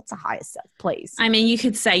 what's a higher self, please? I mean, you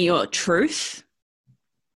could say your truth.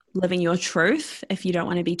 Living your truth, if you don't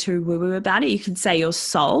want to be too woo-woo about it. You could say your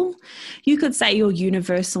soul. You could say your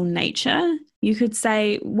universal nature. You could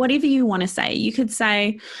say whatever you want to say. You could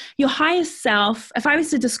say your higher self. If I was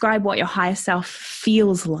to describe what your higher self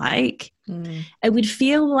feels like, it would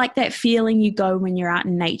feel like that feeling you go when you're out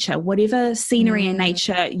in nature. Whatever scenery in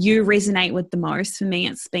nature you resonate with the most. For me,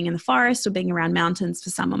 it's being in the forest or being around mountains. For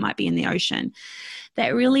someone, might be in the ocean.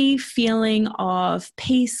 That really feeling of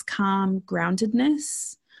peace, calm,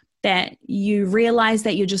 groundedness, that you realize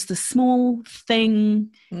that you're just a small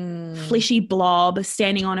thing, fleshy blob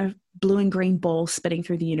standing on a blue and green ball spitting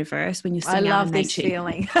through the universe when you're sitting out in nature. I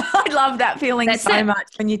love this feeling. I love that feeling so much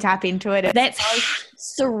when you tap into it. It's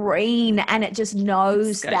so serene, and it just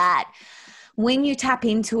knows that when you tap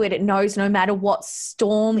into it, it knows no matter what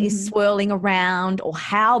storm is swirling around, or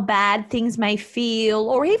how bad things may feel,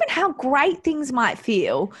 or even how great things might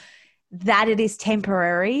feel, that it is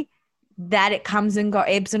temporary, that it comes and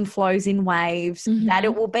ebbs and flows in waves, that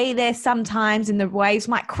it will be there sometimes and the waves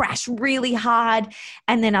might crash really hard,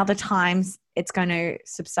 and then other times it's going to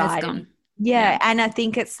subside. It's gone. Yeah. And I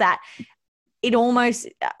think it's that it almost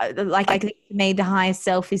I think for me, the higher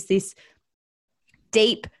self is this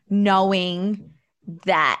deep knowing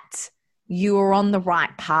that you are on the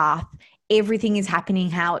right path. Everything is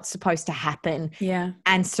happening how it's supposed to happen. Yeah.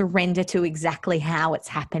 And surrender to exactly how it's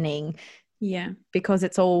happening. Yeah. Because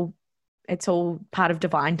it's all it's all part of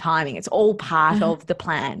divine timing. It's all part of the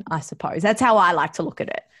plan, I suppose. That's how I like to look at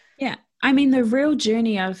it. Yeah. I mean, the real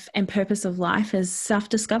journey of and purpose of life is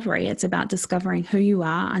self-discovery. It's about discovering who you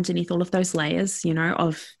are underneath all of those layers, you know,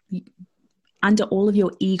 of under all of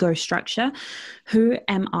your ego structure. Who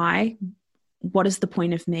am I? What is the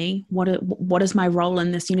point of me? What is my role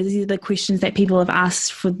in this? You know, these are the questions that people have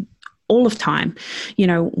asked for all of time. You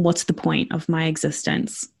know, what's the point of my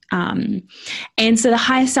existence? And so the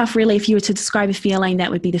higher self, really, if you were to describe a feeling,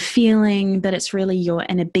 that would be the feeling that it's really your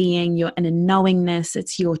inner being, your inner knowingness,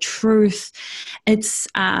 it's your truth. It's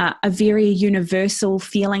a very universal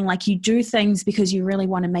feeling, like you do things because you really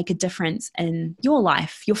want to make a difference in your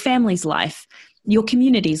life, your family's life, your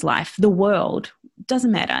community's life, the world.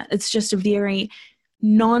 Doesn't matter. It's just a very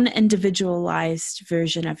non-individualized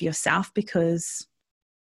version of yourself because,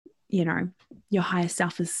 you know, your higher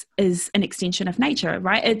self is an extension of nature,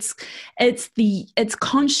 right? It's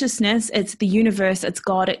consciousness, it's the universe, it's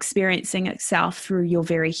God experiencing itself through your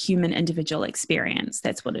very human individual experience.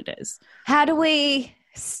 That's what it is. How do we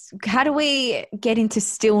get into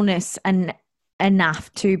stillness and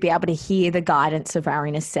enough to be able to hear the guidance of our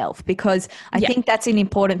inner self? Because I think that's an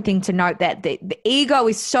important thing to note, that the ego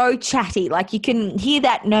is so chatty. Like you can hear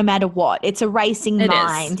that no matter what. It's a racing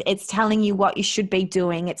mind. It's telling you what you should be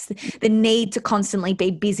doing. It's the need to constantly be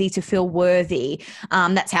busy to feel worthy.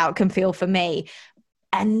 That's how it can feel for me.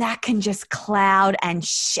 And that can just cloud and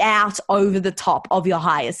shout over the top of your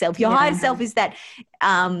higher self. Your higher self is that,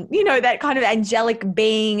 that kind of angelic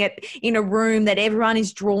being in a room that everyone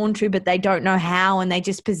is drawn to, but they don't know how, and they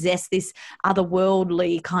just possess this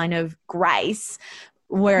otherworldly kind of grace.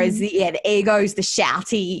 Whereas the ego is the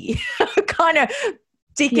shouty kind of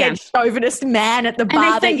dickhead chauvinist man at the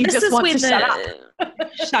bar that you just want to shut up.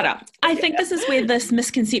 Shut up. I think this is where this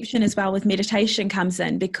misconception as well with meditation comes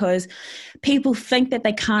in, because people think that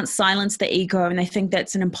they can't silence the ego and they think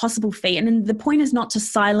that's an impossible feat. And the point is not to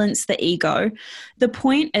silence the ego. The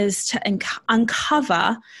point is to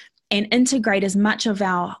uncover and integrate as much of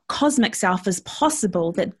our cosmic self as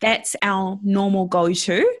possible, that's our normal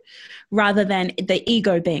go-to, rather than the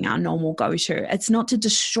ego being our normal go-to. It's not to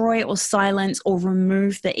destroy or silence or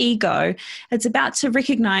remove the ego. It's about to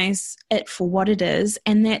recognize it for what it is.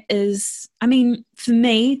 And that is, I mean, for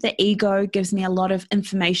me, the ego gives me a lot of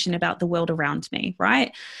information about the world around me,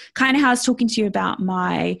 right? Kind of how I was talking to you about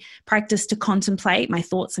my practice to contemplate my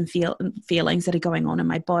thoughts and feelings that are going on in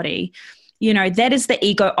my body. You know, that is the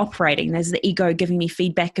ego operating. There's the ego giving me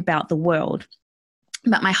feedback about the world.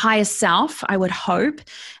 But my higher self, I would hope,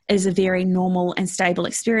 is a very normal and stable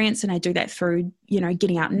experience. And I do that through,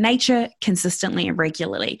 getting out in nature consistently and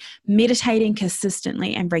regularly, meditating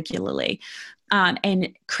consistently and regularly, and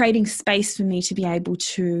creating space for me to be able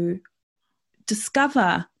to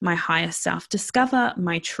discover my higher self, discover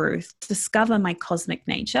my truth, discover my cosmic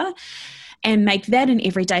nature, and make that an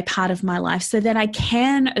everyday part of my life so that I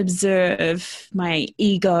can observe my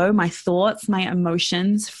ego, my thoughts, my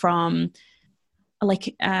emotions from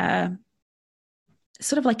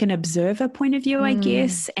sort of like an observer point of view, I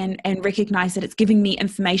guess, and recognize that it's giving me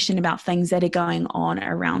information about things that are going on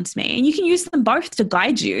around me. And you can use them both to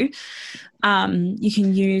guide you. You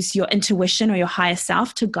can use your intuition or your higher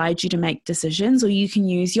self to guide you to make decisions, or you can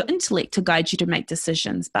use your intellect to guide you to make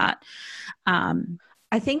decisions. But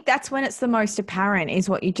I think that's when it's the most apparent, is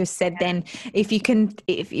what you just said. Then if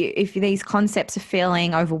these concepts are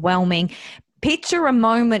feeling overwhelming, picture a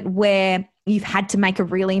moment where you've had to make a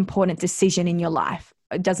really important decision in your life.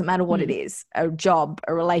 It doesn't matter what it is, a job,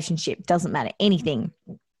 a relationship, doesn't matter, anything,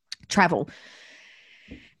 travel.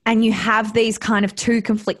 And you have these kind of two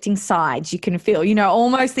conflicting sides. You can feel,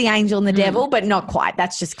 almost the angel and the devil, but not quite.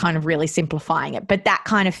 That's just kind of really simplifying it. But that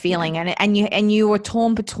kind of feeling, and you are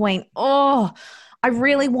torn between, I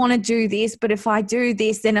really want to do this, but if I do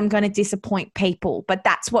this, then I'm going to disappoint people. But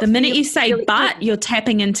that's what the minute you say really but, you're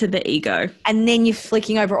tapping into the ego. And then you're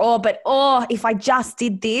flicking over, if I just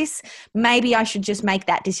did this, maybe I should just make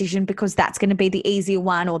that decision because that's going to be the easier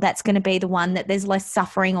one, or that's going to be the one that there's less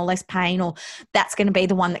suffering or less pain, or that's going to be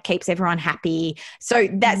the one that keeps everyone happy. So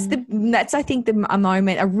that's I think a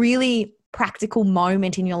moment, a really practical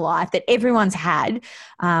moment in your life that everyone's had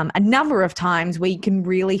a number of times, where you can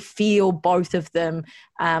really feel both of them,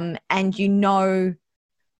 and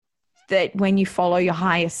that when you follow your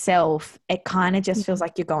higher self, it kind of just feels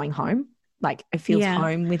like you're going home, like it feels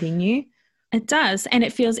home within you. It does. And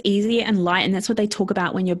it feels easy and light. And that's what they talk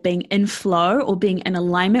about when you're being in flow or being in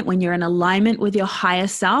alignment. When you're in alignment with your higher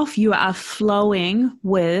self, you are flowing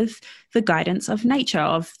with the guidance of nature,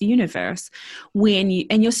 of the universe. And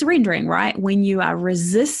you're surrendering, right? When you are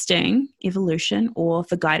resisting evolution or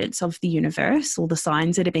the guidance of the universe or the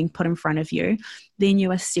signs that are being put in front of you, then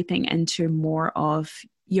you are stepping into more of,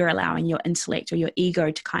 you're allowing your intellect or your ego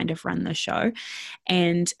to kind of run the show.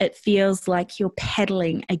 And it feels like you're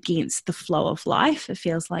paddling against the flow of life. It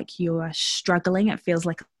feels like you are struggling. It feels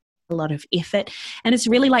like a lot of effort. And it's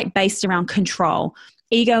really like based around control.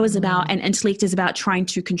 Ego is about, and intellect is about trying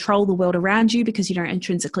to control the world around you because you don't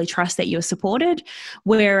intrinsically trust that you're supported.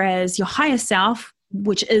 Whereas your higher self,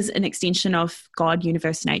 which is an extension of God,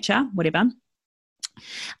 universe, nature, whatever.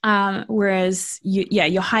 Whereas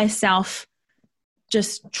your higher self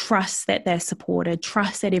just trust that they're supported,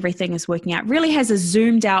 trust that everything is working out, really has a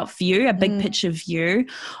zoomed out view, a big picture view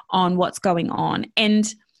on what's going on.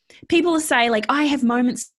 And people will say like, I have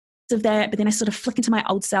moments of that, but then I sort of flick into my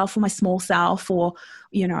old self or my small self or,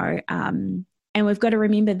 and we've got to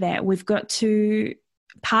remember that we've got to,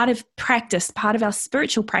 part of our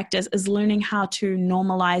spiritual practice is learning how to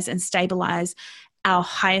normalize and stabilize our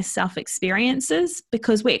higher self experiences,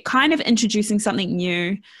 because we're kind of introducing something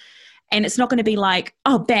new. And it's not going to be like,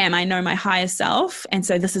 oh, bam, I know my higher self. And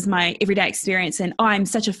so this is my everyday experience. And I'm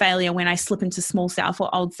such a failure when I slip into small self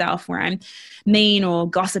or old self where I'm mean or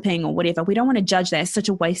gossiping or whatever. We don't want to judge that. It's such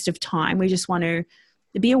a waste of time. We just want to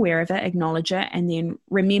be aware of it, acknowledge it, and then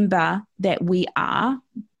remember that we are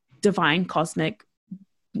divine, cosmic,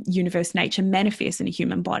 universe, nature manifest in a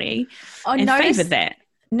human body, and favor that.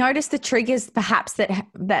 Notice the triggers perhaps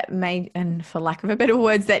that made, and for lack of a better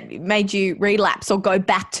words, that made you relapse or go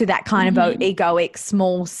back to that kind of egoic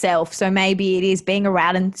small self. So maybe it is being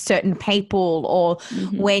around certain people, or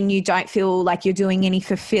when you don't feel like you're doing any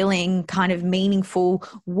fulfilling kind of meaningful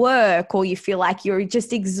work, or you feel like you're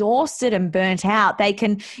just exhausted and burnt out. They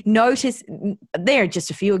can notice, there are just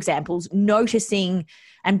a few examples, noticing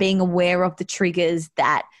and being aware of the triggers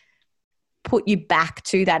that put you back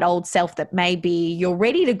to that old self that maybe you're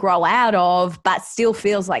ready to grow out of, but still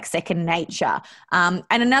feels like second nature. And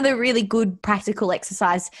another really good practical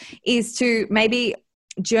exercise is to maybe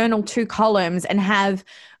journal 2 columns and have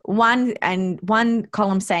one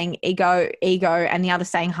column saying ego, and the other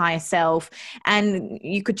saying higher self. And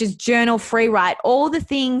you could just journal, free write all the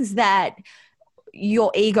things that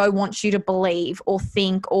your ego wants you to believe or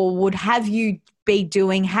think or would have you be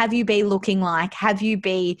doing, have you be looking like, have you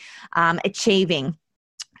be achieving.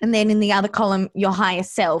 And then in the other column, your higher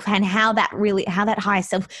self, and how that higher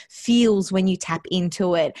self feels when you tap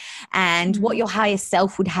into it, and what your higher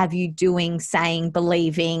self would have you doing, saying,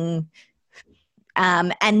 believing,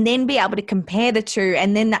 and then be able to compare the two.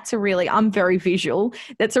 And then I'm very visual.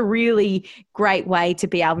 That's a really great way to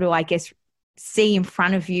be able to, I guess, see in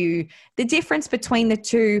front of you the difference between the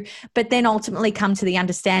two, but then ultimately come to the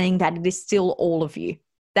understanding that it is still all of you.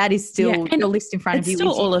 That is still your list in front of you. It's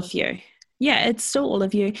still all of you. Yeah, it's still all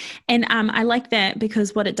of you. And I like that,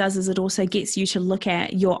 because what it does is it also gets you to look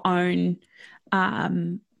at your own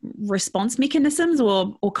response mechanisms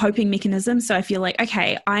or coping mechanisms. So I feel like,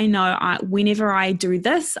 okay, I know whenever I do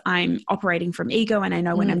this, I'm operating from ego, and I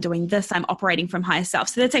know when I'm doing this, I'm operating from higher self.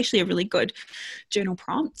 So that's actually a really good journal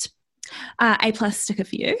prompt. A+ sticker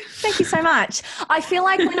for you. Thank you so much. I feel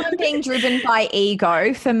like when I'm being driven by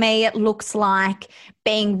ego, for me, it looks like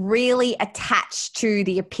being really attached to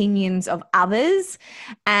the opinions of others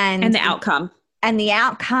and the outcome.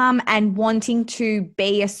 And wanting to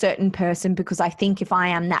be a certain person, because I think if I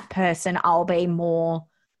am that person, I'll be more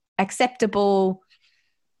acceptable,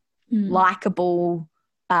 likable.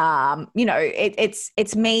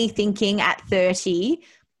 It's me thinking at 30,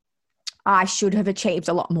 I should have achieved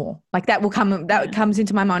a lot more. Like that comes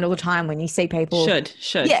into my mind all the time when you see people. Should.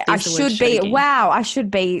 Yeah, I should be. Wow, I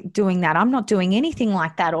should be doing that. I'm not doing anything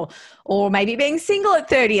like that. Or maybe being single at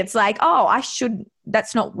 30. It's like, oh, I should.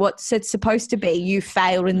 That's not what it's supposed to be. You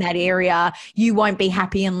failed in that area. You won't be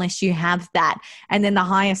happy unless you have that. And then the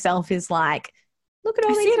higher self is like, look at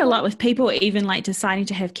all these. I see it a lot with people even like deciding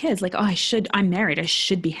to have kids. Like, oh, I'm married. I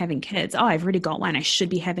should be having kids. Oh, I've already got one. I should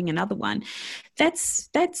be having another one. That's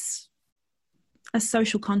a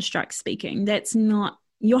social construct speaking. That's not,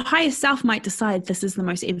 your higher self might decide this is the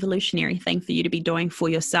most evolutionary thing for you to be doing for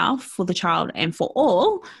yourself, for the child, and for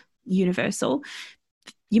all, universal.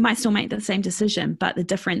 You might still make the same decision, but the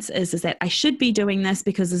difference is that I should be doing this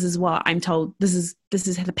because this is what I'm told. This is this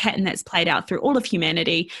is the pattern that's played out through all of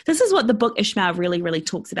humanity. This is what the book Ishmael really, really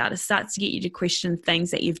talks about. It starts to get you to question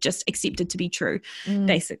things that you've just accepted to be true,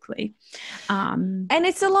 basically. And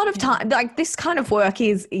it's a lot of time. Like, this kind of work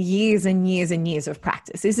is years and years and years of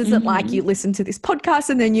practice. This isn't like you listen to this podcast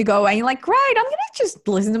and then you go away and you're like, great, I'm going to just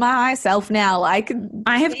listen to my higher self now. Like,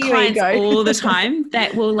 I have clients all the time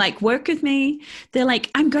that will like work with me. They're like,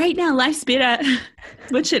 I'm great now, life's better,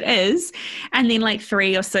 which it is. And then like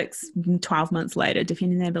 3 or 6, 12 months later,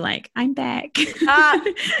 depending, they'll be like, I'm back.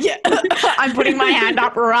 Yeah, I'm putting my hand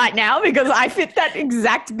up right now because I fit that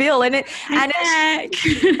exact bill. But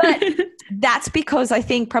that's because I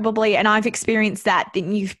think probably, and I've experienced that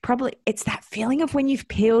it's that feeling of when you've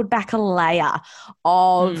peeled back a layer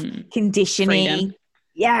of conditioning. Freedom.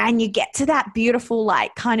 Yeah. And you get to that beautiful,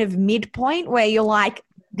 like, kind of midpoint where you're like,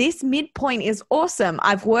 this midpoint is awesome.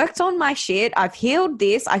 I've worked on my shit. I've healed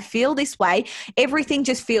this. I feel this way. Everything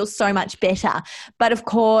just feels so much better. But of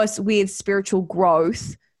course, with spiritual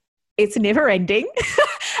growth, it's never ending.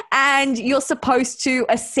 And you're supposed to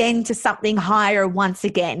ascend to something higher once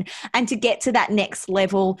again. And to get to that next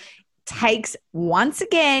level takes, once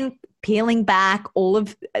again, peeling back all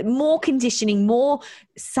of more conditioning, more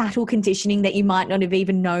subtle conditioning that you might not have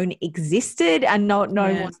even known existed and not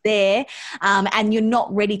known was there. And you're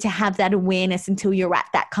not ready to have that awareness until you're at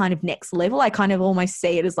that kind of next level. I kind of almost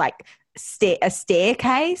see it as like a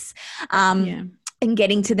staircase. And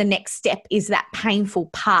getting to the next step is that painful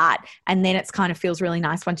part. And then it's kind of feels really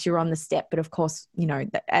nice once you're on the step. But of course, you know,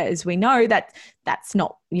 as we know, that's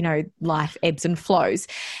not, you know, life ebbs and flows.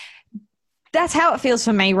 That's how it feels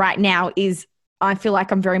for me right now. Is I feel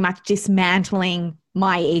like I'm very much dismantling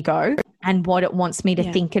my ego and what it wants me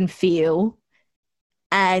to think and feel.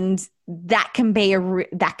 And that can be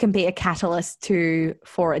a catalyst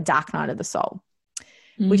for a dark night of the soul,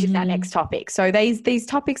 which is our next topic. So these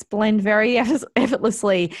topics blend very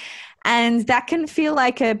effortlessly, and that can feel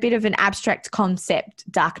like a bit of an abstract concept,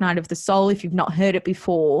 dark night of the soul, if you've not heard it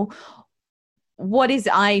before. What is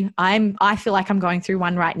I feel like I'm going through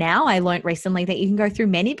one right now. I learned recently that you can go through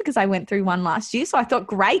many because I went through one last year. So I thought,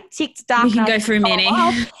 great, ticked dark. You can go through many.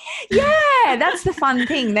 Yeah, that's the fun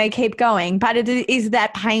thing. They keep going. But it is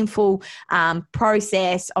that painful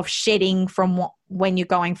process of shedding from when you're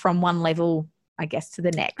going from one level, I guess, to the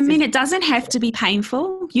next. I mean, it doesn't have to be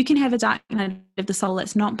painful. You can have a dark night of the soul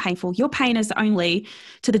that's not painful. Your pain is only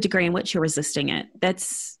to the degree in which you're resisting it.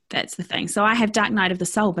 That's the thing. So I have dark night of the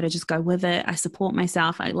soul, but I just go with it. I support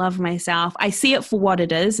myself. I love myself. I see it for what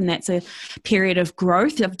it is. And that's a period of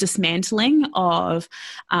growth, of dismantling, of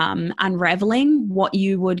unraveling what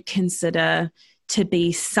you would consider to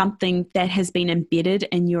be something that has been embedded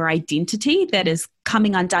in your identity that is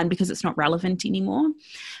coming undone because it's not relevant anymore.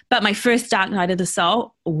 But my first dark night of the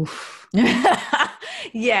soul, oof.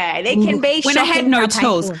 Yeah, they can be when I had no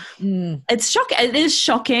tools. It's shocking. It is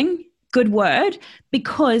shocking. Good word,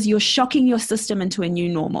 because you're shocking your system into a new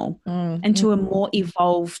normal, into a more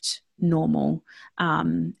evolved normal,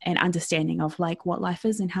 and understanding of like what life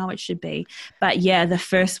is and how it should be. But yeah, the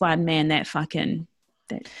first one, man, that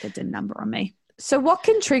did a number on me. So what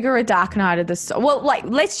can trigger a dark night of the soul? Well, like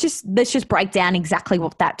let's just break down exactly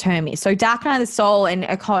what that term is. So dark night of the soul, and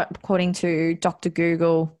according to Dr.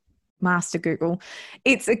 Google, Master Google,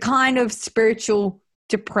 it's a kind of spiritual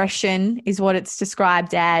depression is what it's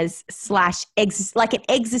described as, like an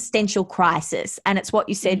existential crisis. And it's what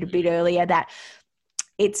you said a bit earlier, that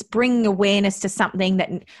it's bringing awareness to something,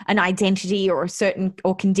 that an identity or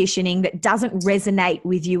or conditioning that doesn't resonate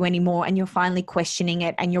with you anymore, and you're finally questioning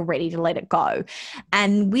it and you're ready to let it go.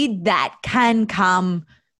 And with that can come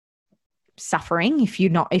suffering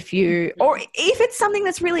or if it's something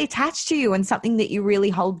that's really attached to you and something that you really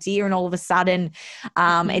hold dear, and all of a sudden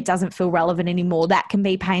it doesn't feel relevant anymore. That can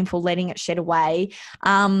be painful, letting it shed away.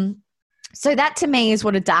 So that to me is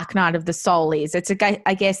what a dark night of the soul is. It's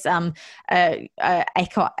I guess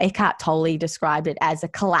Eckhart Tolle described it as a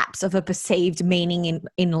collapse of a perceived meaning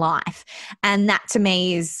in life. And that to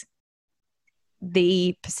me is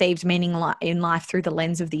the perceived meaning in life through the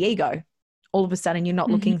lens of the ego. All of a sudden you're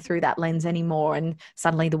not looking through that lens anymore, and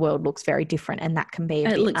suddenly the world looks very different, and that can be a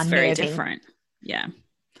bit unnerving. Very different. Yeah.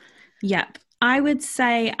 Yep. I would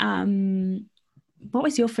say, what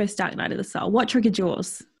was your first dark night of the soul? What triggered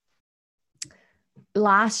yours?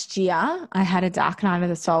 Last year I had a dark night of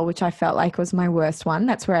the soul, which I felt like was my worst one.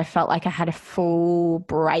 That's where I felt like I had a full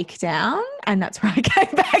breakdown, and that's where I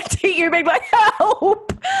came back to you being like,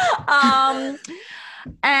 help.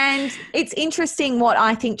 And it's interesting what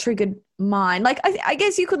I think triggered mine. Like, I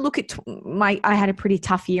guess you could look at I had a pretty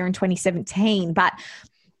tough year in 2017, but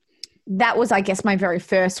that was, I guess, my very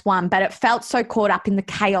first one, but it felt so caught up in the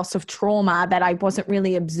chaos of trauma that I wasn't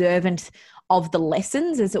really observant of the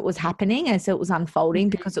lessons as it was happening, as it was unfolding,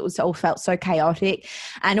 because it was all felt so chaotic.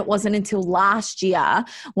 And it wasn't until last year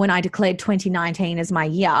when I declared 2019 as my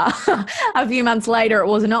year. A few months later, it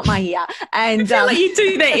was not my year. And I feel like you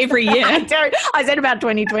do that every year. I do. I said about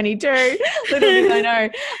 2022. Little did I know.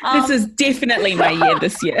 This is definitely my year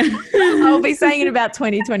this year. I'll be saying it about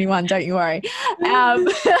 2021. Don't you worry.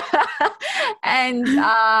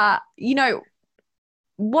 You know,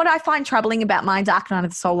 what I find troubling about my dark night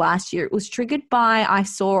of the soul last year, it was triggered by, I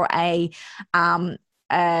saw a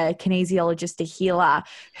kinesiologist, a healer,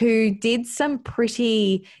 who did some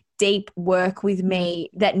pretty deep work with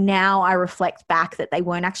me that now I reflect back that they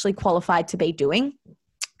weren't actually qualified to be doing.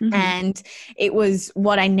 Mm-hmm. And it was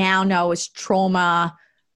what I now know as trauma,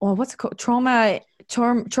 or what's it called? Trauma. It's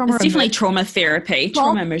definitely trauma therapy.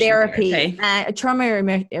 Trauma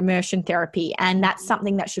immersion therapy. And that's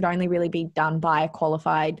something that should only really be done by a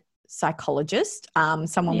qualified psychologist,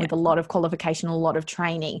 someone with a lot of qualification, a lot of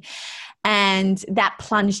training. And that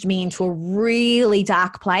plunged me into a really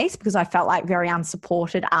dark place because I felt like very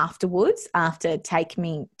unsupported afterwards, after taking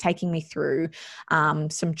me through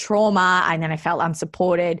some trauma, and then I felt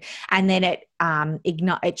unsupported, and then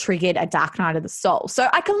it triggered a dark night of the soul. So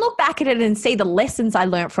I can look back at it and see the lessons I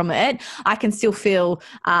learned from it. I can still feel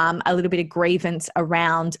a little bit of grievance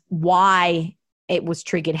around why it was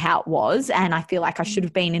triggered how it was, and I feel like I should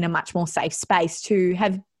have been in a much more safe space to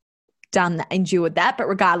have endured that, but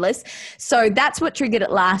regardless. So that's what triggered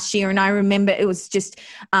it last year. And I remember it was just,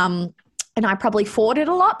 and I probably fought it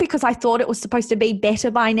a lot because I thought it was supposed to be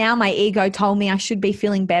better by now. My ego told me I should be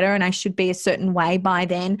feeling better and I should be a certain way by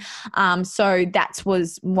then. So that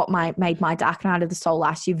was what made my dark night of the soul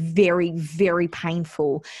last year very, very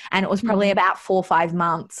painful. And it was probably about 4 or 5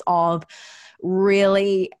 months of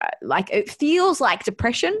really, like, it feels like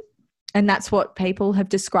depression. And that's what people have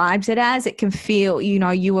described it as. It can feel,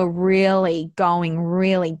 you are really going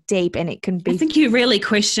really deep, and it can be. I think you really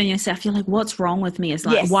question yourself. You're like, what's wrong with me? It's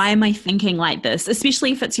like, why am I thinking like this?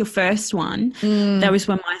 Especially if it's your first one. That was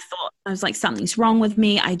when I was like, something's wrong with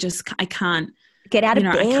me. I can't get out of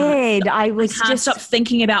bed. I can't stop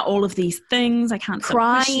thinking about all of these things. I can't stop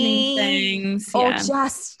questioning things. Or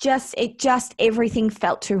just everything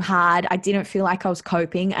felt too hard. I didn't feel like I was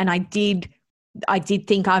coping, and I did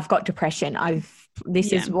think I've got depression.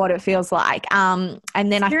 This is what it feels like. And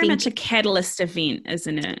then it's very much a catalyst event,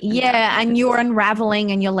 isn't it? Yeah. And you're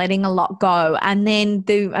unraveling and you're letting a lot go. And then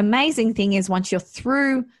the amazing thing is, once you're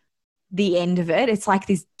through the end of it, it's like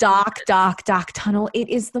this dark, dark, dark tunnel. It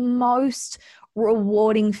is the most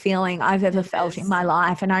rewarding feeling I've ever felt in my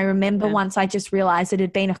life. And I remember once I just realized it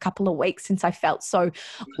had been a couple of weeks since I felt so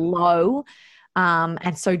low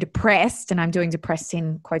and so depressed, and I'm doing depressed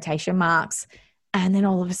in quotation marks. And then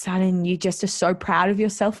all of a sudden you just are so proud of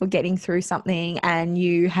yourself for getting through something, and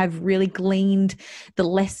you have really gleaned the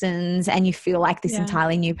lessons, and you feel like this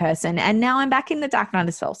entirely new person. And now I'm back in the dark night of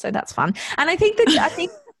the soul. So that's fun. And I think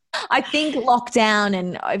lockdown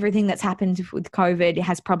and everything that's happened with COVID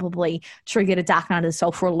has probably triggered a dark night of the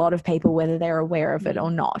soul for a lot of people, whether they're aware of it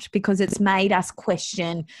or not, because it's made us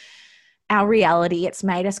question our reality. It's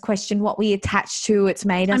made us question what we attach to. It's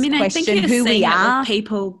made us question who we are.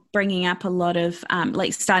 People bringing up a lot of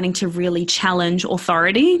starting to really challenge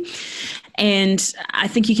authority. And I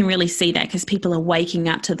think you can really see that because people are waking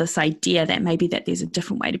up to this idea that maybe that there's a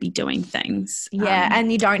different way to be doing things. Yeah. And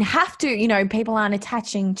you don't have to, people aren't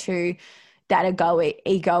attaching to that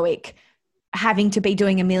egoic, having to be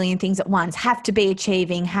doing a million things at once, have to be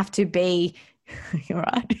achieving, have to be, you're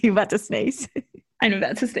right, you're about to sneeze. I'm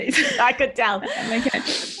about to sneeze. I could tell. Okay.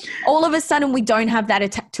 All of a sudden, we don't have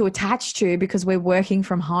that to attach to because we're working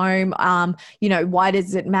from home. Why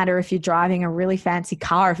does it matter if you're driving a really fancy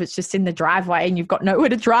car if it's just in the driveway and you've got nowhere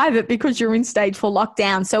to drive it because you're in stage 4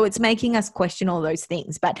 lockdown? So it's making us question all those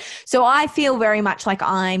things. So I feel very much like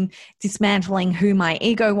I'm dismantling who my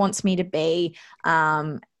ego wants me to be.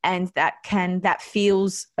 And that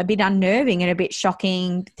feels a bit unnerving and a bit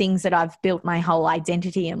shocking. Things that I've built my whole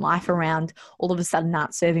identity and life around all of a sudden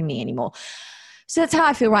aren't serving me anymore. So that's how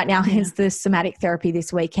I feel right now. Hence the somatic therapy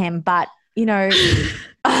this weekend. But I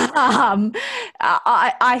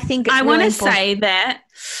think it's I want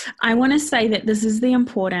to say that this is the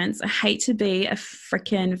importance. I hate to be a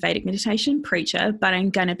freaking Vedic meditation preacher, but I'm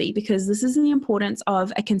going to be, because this is the importance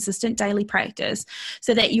of a consistent daily practice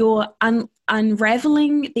so that you're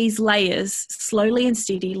unraveling these layers slowly and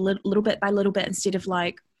steady, little bit by little bit, instead of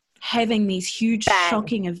like having these huge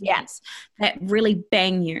shocking events that really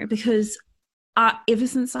bang you. Because ever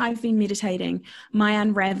since I've been meditating, my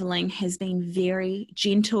unraveling has been very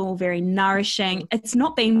gentle, very nourishing. It's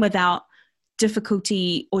not been without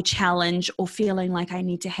difficulty or challenge or feeling like I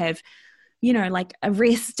need to have, like a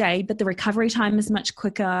rest day, but the recovery time is much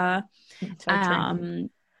quicker.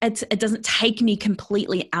 It doesn't take me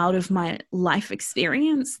completely out of my life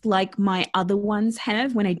experience like my other ones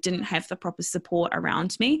have when I didn't have the proper support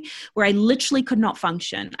around me, where I literally could not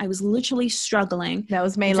function. I was literally struggling. That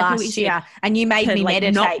was me last year. And you made me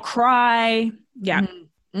meditate. Not cry. Yeah.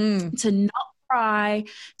 To not cry,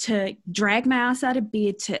 to drag my ass out of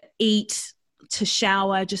bed, to eat, to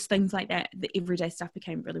shower, just things like that. The everyday stuff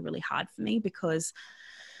became really, really hard for me because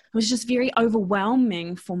it was just very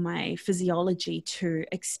overwhelming for my physiology to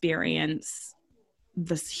experience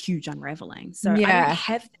this huge unraveling. So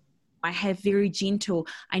I have very gentle,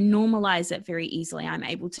 I normalize it very easily. I'm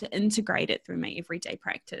able to integrate it through my everyday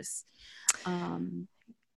practice. I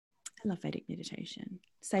love Vedic meditation.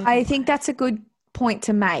 I think that's a good point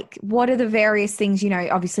to make. What are the various things,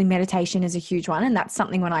 obviously meditation is a huge one, and that's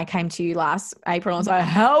something when I came to you last April, I was like,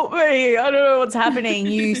 help me, I don't know what's happening.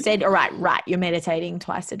 You said, all right, you're meditating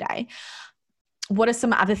twice a day. What are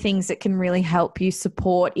some other things that can really help you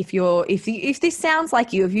support if this sounds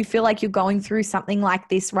like you, if you feel like you're going through something like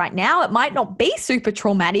this right now? It might not be super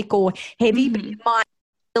traumatic or heavy, but it might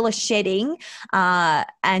feel a shedding,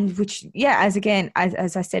 and which,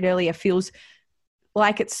 as I said earlier, feels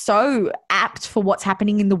like it's so apt for what's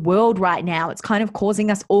happening in the world right now. It's kind of causing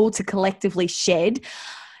us all to collectively shed.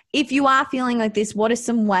 If you are feeling like this, what are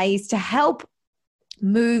some ways to help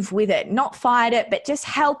move with it? Not fight it, but just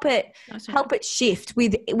help it shift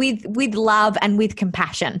with love and with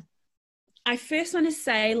compassion. I first want to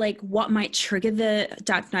say, like, what might trigger the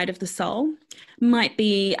dark night of the soul might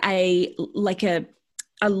be a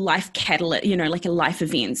life catalyst, like a life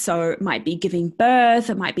event. So it might be giving birth,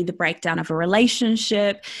 it might be the breakdown of a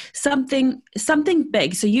relationship, something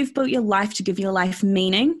big. So you've built your life to give your life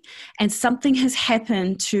meaning, and something has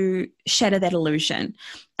happened to shatter that illusion.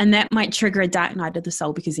 And that might trigger a dark night of the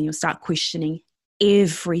soul, because then you'll start questioning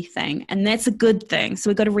everything. And that's a good thing.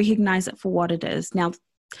 So we've got to recognize it for what it is. Now,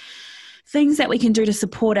 things that we can do to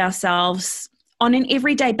support ourselves on an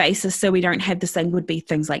everyday basis so we don't have this thing would be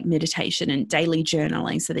things like meditation and daily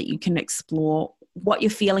journaling, so that you can explore what you're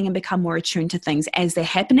feeling and become more attuned to things as they're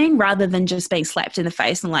happening, rather than just being slapped in the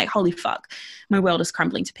face and like, holy fuck, my world is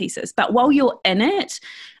crumbling to pieces. But while you're in it,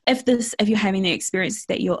 if you're having the experience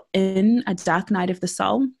that you're in a dark night of the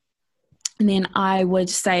soul, then I would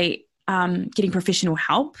say getting professional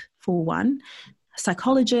help, for one, a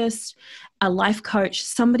psychologist, a life coach,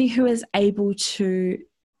 somebody who is able to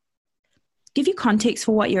give you context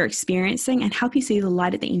for what you're experiencing and help you see the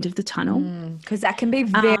light at the end of the tunnel. Because that can be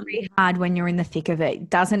very hard when you're in the thick of it. It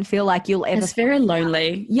doesn't feel like you'll ever... It's very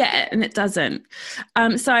lonely. Yeah, and it doesn't.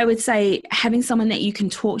 So I would say having someone that you can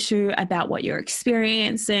talk to about what you're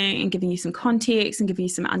experiencing and giving you some context and giving you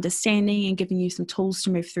some understanding and giving you some tools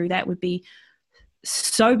to move through that would be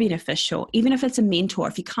so beneficial. Even if it's a mentor,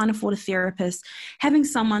 if you can't afford a therapist, having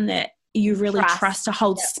someone that you really trust to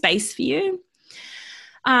hold space for you.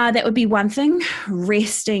 That would be one thing.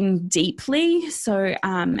 Resting deeply. So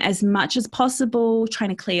as much as possible,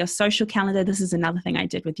 trying to clear your social calendar. This is another thing I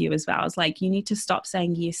did with you as well. I was like, you need to stop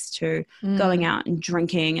saying yes to going out and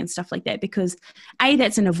drinking and stuff like that, because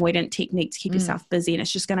that's an avoidant technique to keep yourself busy, and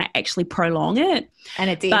it's just going to actually prolong it. And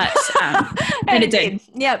it did. But, and it did.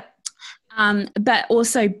 Yep. But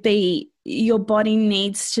also your body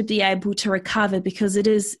needs to be able to recover, because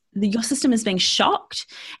your system is being shocked.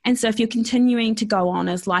 And so if you're continuing to go on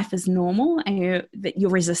as life is normal and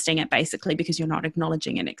you're resisting it basically because you're not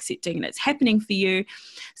acknowledging and accepting and it's happening for you.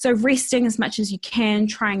 So resting as much as you can,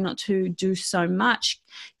 trying not to do so much,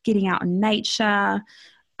 getting out in nature.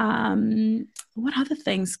 What other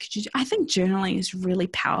things could you do? I think journaling is really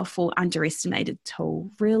powerful, underestimated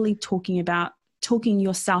tool, really talking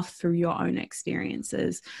yourself through your own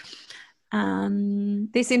experiences.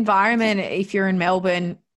 This environment, if you're in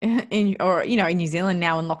Melbourne in New Zealand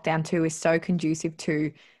now in lockdown too, is so conducive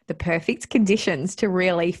to the perfect conditions to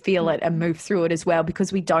really feel it and move through it as well,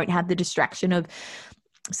 because we don't have the distraction of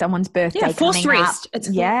someone's birthday forced coming rest. up. It's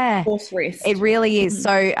forced rest. It really is.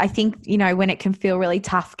 So I think, when it can feel really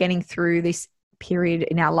tough getting through this period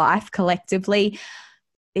in our life collectively,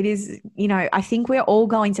 it is, I think we're all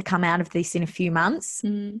going to come out of this in a few months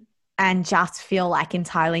and just feel like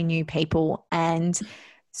entirely new people. And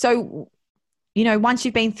so, once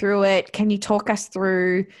you've been through it, can you talk us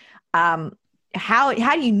through how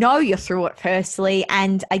do you know you're through it firstly?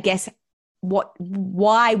 And I guess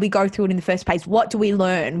why we go through it in the first place. What do we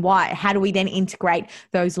learn? How do we then integrate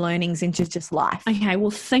those learnings into just life? Okay, well,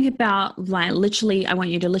 think about I want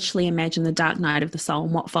you to literally imagine the dark night of the soul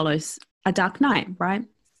and what follows a dark night, right?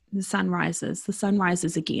 The sun rises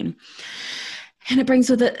again. And it brings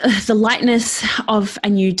with it the lightness of a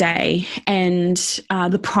new day and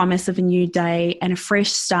the promise of a new day and a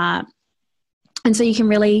fresh start. And so you can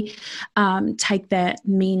really take that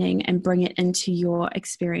meaning and bring it into your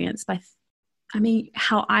experience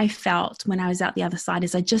how I felt when I was out the other side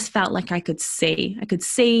is I just felt like I could see.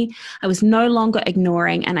 I was no longer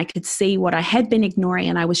ignoring, and I could see what I had been ignoring,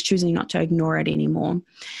 and I was choosing not to ignore it anymore.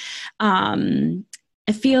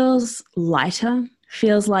 It feels lighter,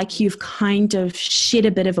 feels like you've kind of shed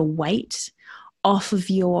a bit of a weight off of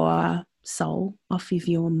your soul, off of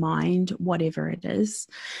your mind, whatever it is.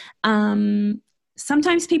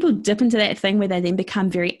 Sometimes people dip into that thing where they then become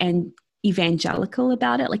very evangelical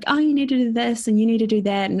about it, like, oh, you need to do this and you need to do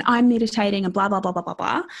that, and I'm meditating and blah blah blah blah blah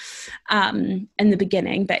blah in the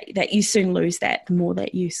beginning, but that you soon lose that the more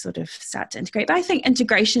that you sort of start to integrate. But I think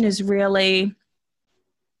integration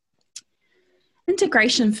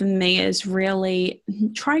for me is really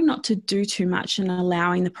trying not to do too much and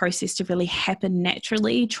allowing the process to really happen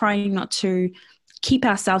naturally, trying not to keep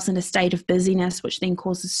ourselves in a state of busyness, which then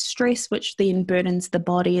causes stress, which then burdens the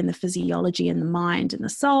body and the physiology and the mind and the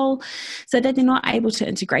soul, so that they're not able to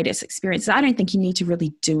integrate its experiences. I don't think you need to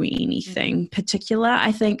really do anything particular.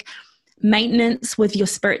 I think maintenance with your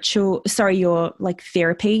your like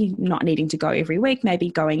therapy, not needing to go every week,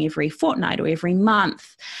 maybe going every fortnight or every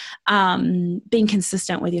month, being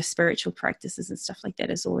consistent with your spiritual practices and stuff like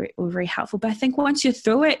that is all very helpful. But I think once you're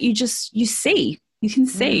through it, you see. You can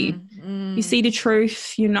see. You see the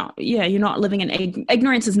truth. You're not living in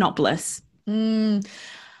ignorance is not bliss.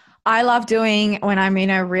 I love doing when I'm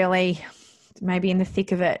in a really, maybe in the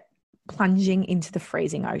thick of it, plunging into the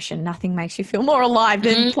freezing ocean. Nothing makes you feel more alive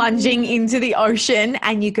than plunging into the ocean,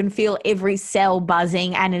 and you can feel every cell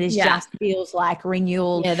buzzing, and it just feels like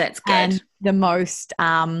renewal. Yeah, that's good. And the most,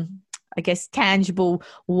 I guess, tangible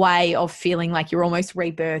way of feeling like you're almost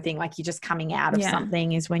rebirthing, like you're just coming out of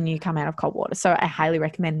something, is when you come out of cold water. So I highly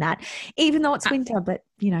recommend that, even though it's winter, but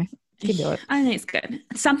you can do it. I think it's good.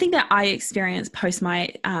 Something that I experienced post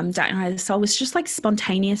my dark night of the soul was just like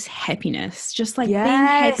spontaneous happiness, just like being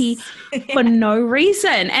happy for no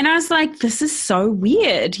reason. And I was like, this is so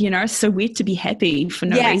weird, so weird to be happy for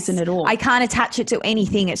no reason at all. I can't attach it to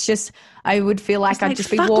anything. It's just, I would feel like I'd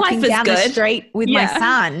just be walking down the street with my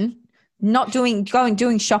son, not doing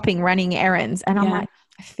shopping, running errands. And I'm like,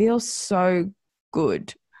 I feel so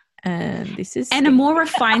good. And a more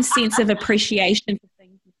refined sense of appreciation for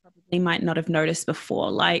things you probably might not have noticed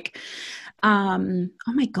before. Like, oh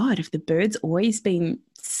my God, have the birds always been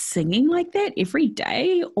singing like that every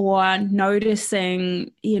day? Or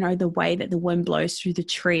noticing, the way that the wind blows through the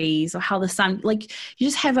trees, or how the sun, like, you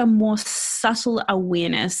just have a more subtle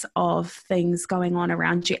awareness of things going on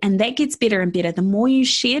around you. And that gets better and better. The more you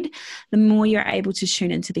shed, the more you're able to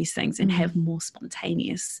tune into these things and have more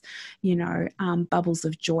spontaneous, bubbles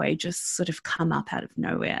of joy just sort of come up out of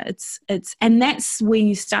nowhere. And that's when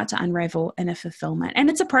you start to unravel inner fulfillment.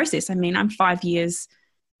 And it's a process. I mean, I'm 5 years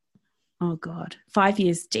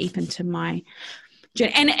deep into my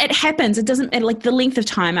journey. And it happens. It doesn't matter, like the length of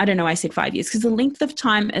time. I don't know why I said 5 years, because the length of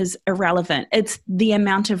time is irrelevant. It's the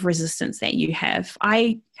amount of resistance that you have.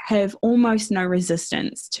 I have almost no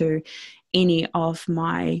resistance to any of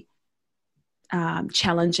my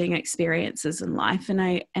challenging experiences in life. And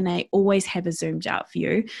I always have a zoomed out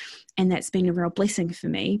view. And that's been a real blessing for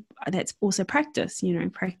me. That's also practice,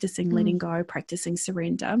 practicing letting go, practicing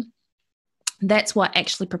surrender. That's what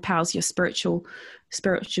actually propels your spiritual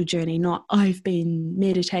journey, not I've been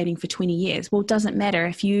meditating for 20 years. Well, it doesn't matter.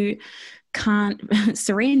 If you can't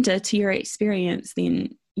surrender to your experience,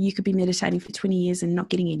 then you could be meditating for 20 years and not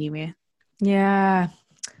getting anywhere. Yeah.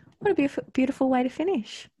 What a beautiful way to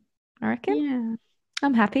finish, I reckon. Yeah.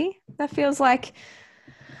 I'm happy. That feels like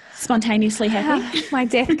spontaneously happy. My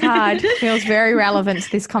death card feels very relevant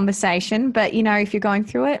to this conversation. But, if you're going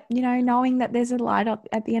through it, knowing that there's a light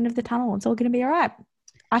at the end of the tunnel, it's all going to be all right.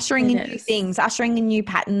 Ushering in new things, ushering in new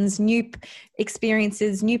patterns, new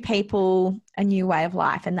experiences, new people, a new way of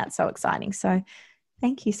life. And that's so exciting. So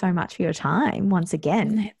thank you so much for your time once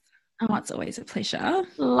again. Oh, it's always a pleasure.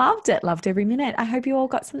 Loved it. Loved every minute. I hope you all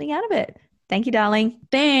got something out of it. Thank you, darling.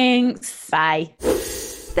 Thanks. Bye.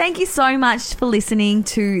 Thank you so much for listening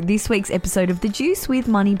to this week's episode of The Juice with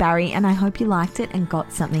Moni Barry, and I hope you liked it and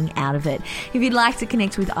got something out of it. If you'd like to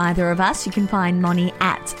connect with either of us, you can find Moni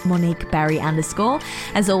at MoniqueBarry_.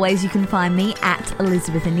 As always, you can find me at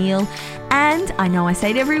Elizabeth O'Neill. And I know I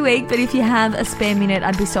say it every week, but if you have a spare minute,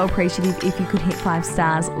 I'd be so appreciative if you could hit 5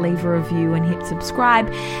 stars, leave a review and hit subscribe.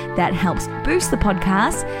 That helps boost the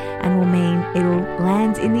podcast and will mean it'll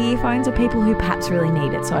land in the earphones of people who perhaps really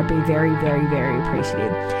need it. So I'd be very, very, very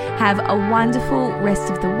appreciative. Have a wonderful rest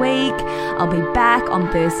of the week. I'll be back on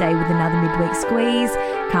Thursday with another midweek squeeze.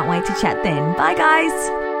 Can't wait to chat then. Bye, guys.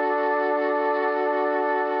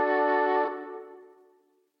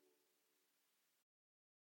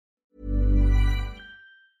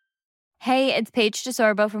 Hey, it's Paige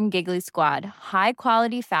DeSorbo from Giggly Squad. High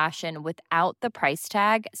quality fashion without the price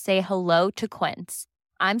tag. Say hello to Quince.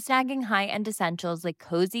 I'm snagging high-end essentials like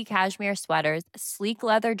cozy cashmere sweaters, sleek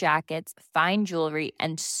leather jackets, fine jewelry,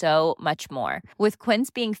 and so much more. With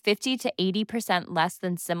Quince being 50 to 80% less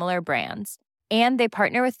than similar brands. And they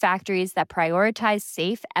partner with factories that prioritize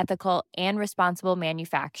safe, ethical, and responsible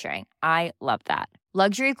manufacturing. I love that.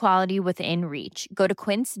 Luxury quality within reach. Go to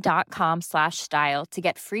quince.com/style to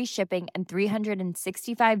get free shipping and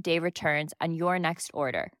 365-day returns on your next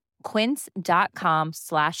order.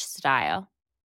 Quince.com/style.